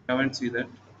 You haven't see that.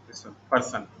 This one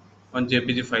person. One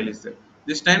JPG file is there.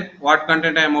 This time, what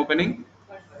content I am opening?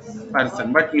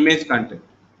 Person, but image content.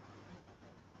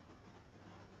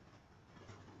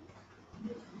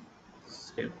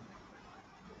 Save.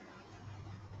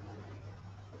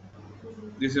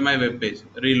 This is my web page.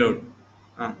 Reload.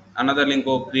 Another link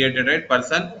created, right?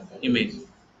 Person image.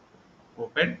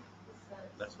 Open.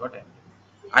 That's what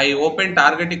I open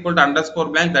target equal to underscore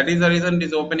blank. That is the reason it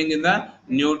is opening in the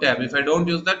new tab. If I don't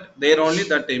use that, there only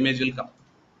that image will come.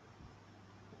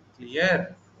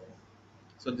 Clear?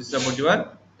 So this is about your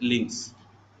links.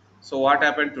 So what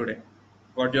happened today?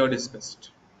 What you have discussed?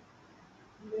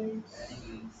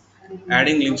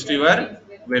 Adding links to your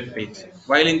web page.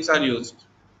 Why links are used?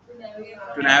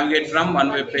 To navigate from one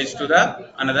web page to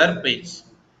the another page.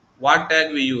 What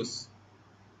tag we use?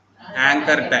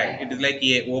 Anchor tag. It is like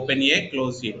a open a,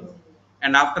 close a.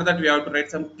 And after that we have to write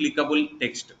some clickable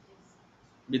text.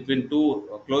 Between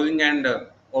two closing and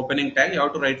opening tag, you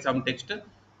have to write some text.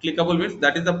 Clickable means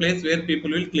that is the place where people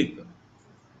will click.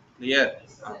 Clear?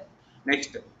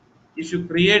 Next, if you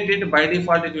create it by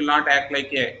default, it will not act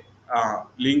like a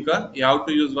linker. You have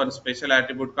to use one special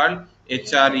attribute called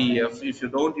href. If you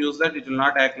don't use that, it will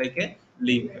not act like a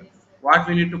linker. What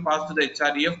we need to pass to the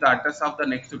href? The address of the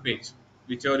next page,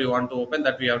 whichever you want to open,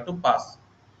 that we have to pass.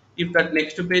 if that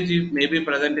next page is maybe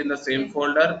present in the same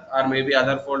folder or maybe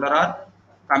other folder or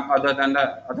other than the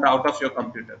other out of your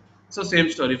computer. So same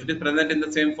story. If it is present in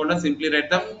the same folder, simply write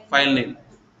the file name.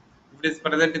 If it is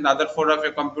present in the other folder of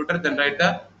your computer, then write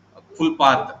the full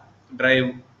path,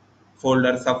 drive,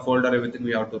 folder, subfolder, everything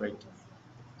we have to write.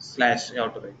 Slash you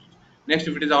have to write. Next,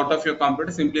 if it is out of your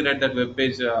computer, simply write that web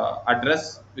page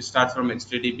address which starts from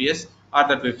HTTPS or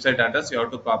that website address. You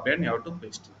have to copy and you have to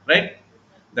paste it. Right?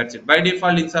 That's it. By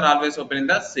default, links are always open in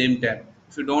the same tab.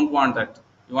 If you don't want that,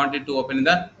 you want it to open in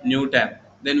the new tab,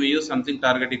 then we use something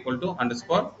target equal to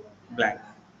underscore blank.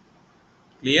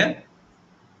 Clear?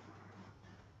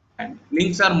 And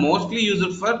links are mostly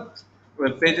used for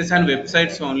web pages and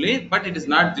websites only, but it is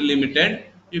not limited.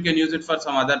 You can use it for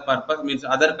some other purpose, means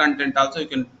other content also you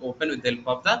can open with the help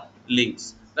of the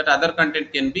links. That other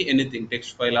content can be anything,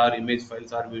 text file or image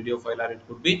files or video file, or it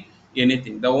could be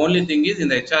anything. The only thing is in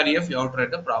the href you have to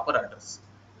write the proper address,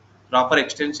 proper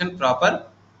extension, proper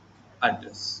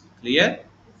address. Clear?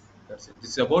 That's it.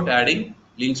 This is about adding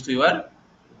links to your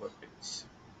web page.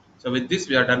 So with this,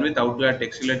 we are done with how to add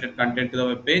text related content to the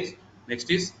web page. Next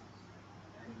is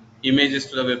images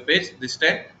to the web page. This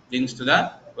time links to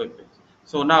the web page.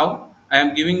 So now I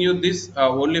am giving you this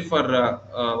only for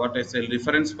what I say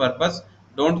reference purpose.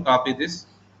 Don't copy this.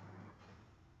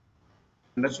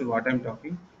 Understood what I am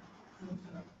talking?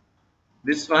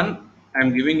 This one I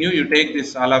am giving you. You take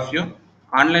this, all of you.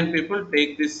 Online people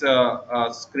take this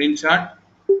screenshot.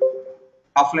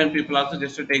 Offline people also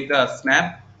just to take the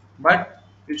snap, but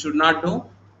you should not do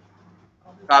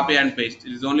copy and paste.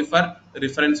 It is only for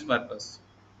reference purpose.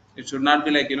 It should not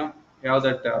be like you have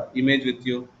that image with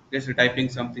you, just typing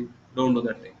something. Don't do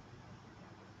that thing.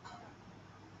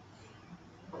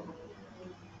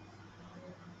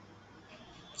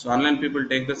 So online people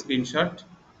take the screenshot.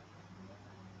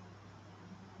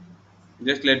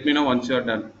 Just let me know once you are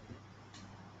done.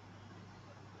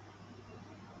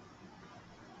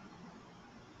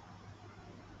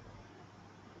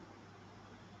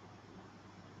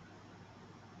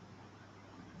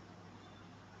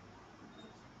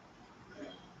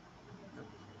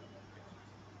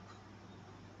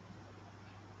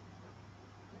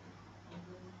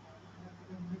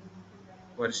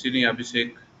 Varshini,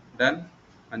 Abhishek, done.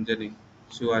 Anjani,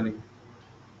 Shivani,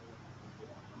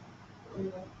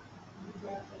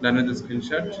 done with the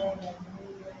screenshot.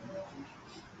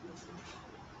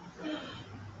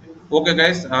 Okay,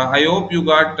 guys. I hope you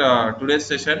got today's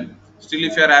session. Still,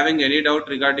 if you are having any doubt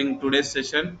regarding today's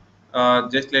session,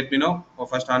 just let me know. Or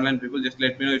first, online people, just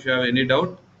let me know if you have any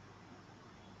doubt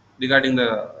regarding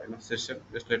the session.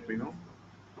 Just let me know.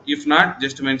 If not,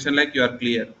 just mention like you are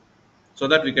clear, so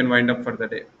that we can wind up for the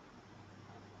day.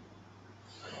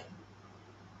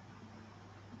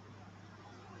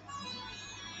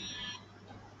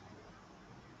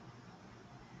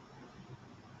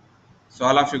 So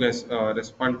all of you guys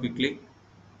respond quickly.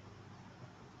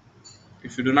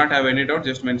 If you do not have any doubt,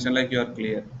 just mention like you are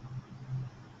clear.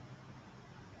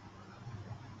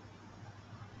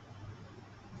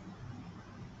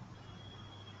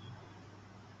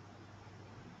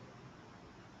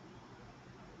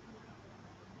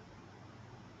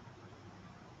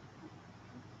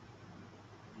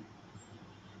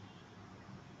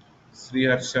 Sri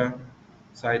Harsha,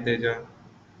 Sai Teja,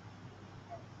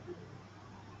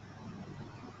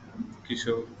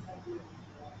 Kishore.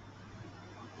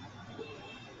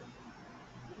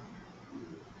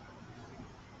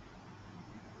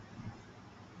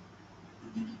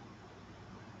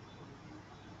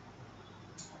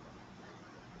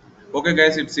 Okay,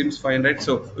 guys, it seems fine, right?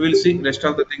 So we will see rest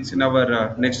of the things in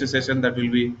our next session, that will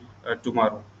be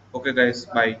tomorrow. Okay, guys,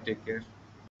 bye. Take care.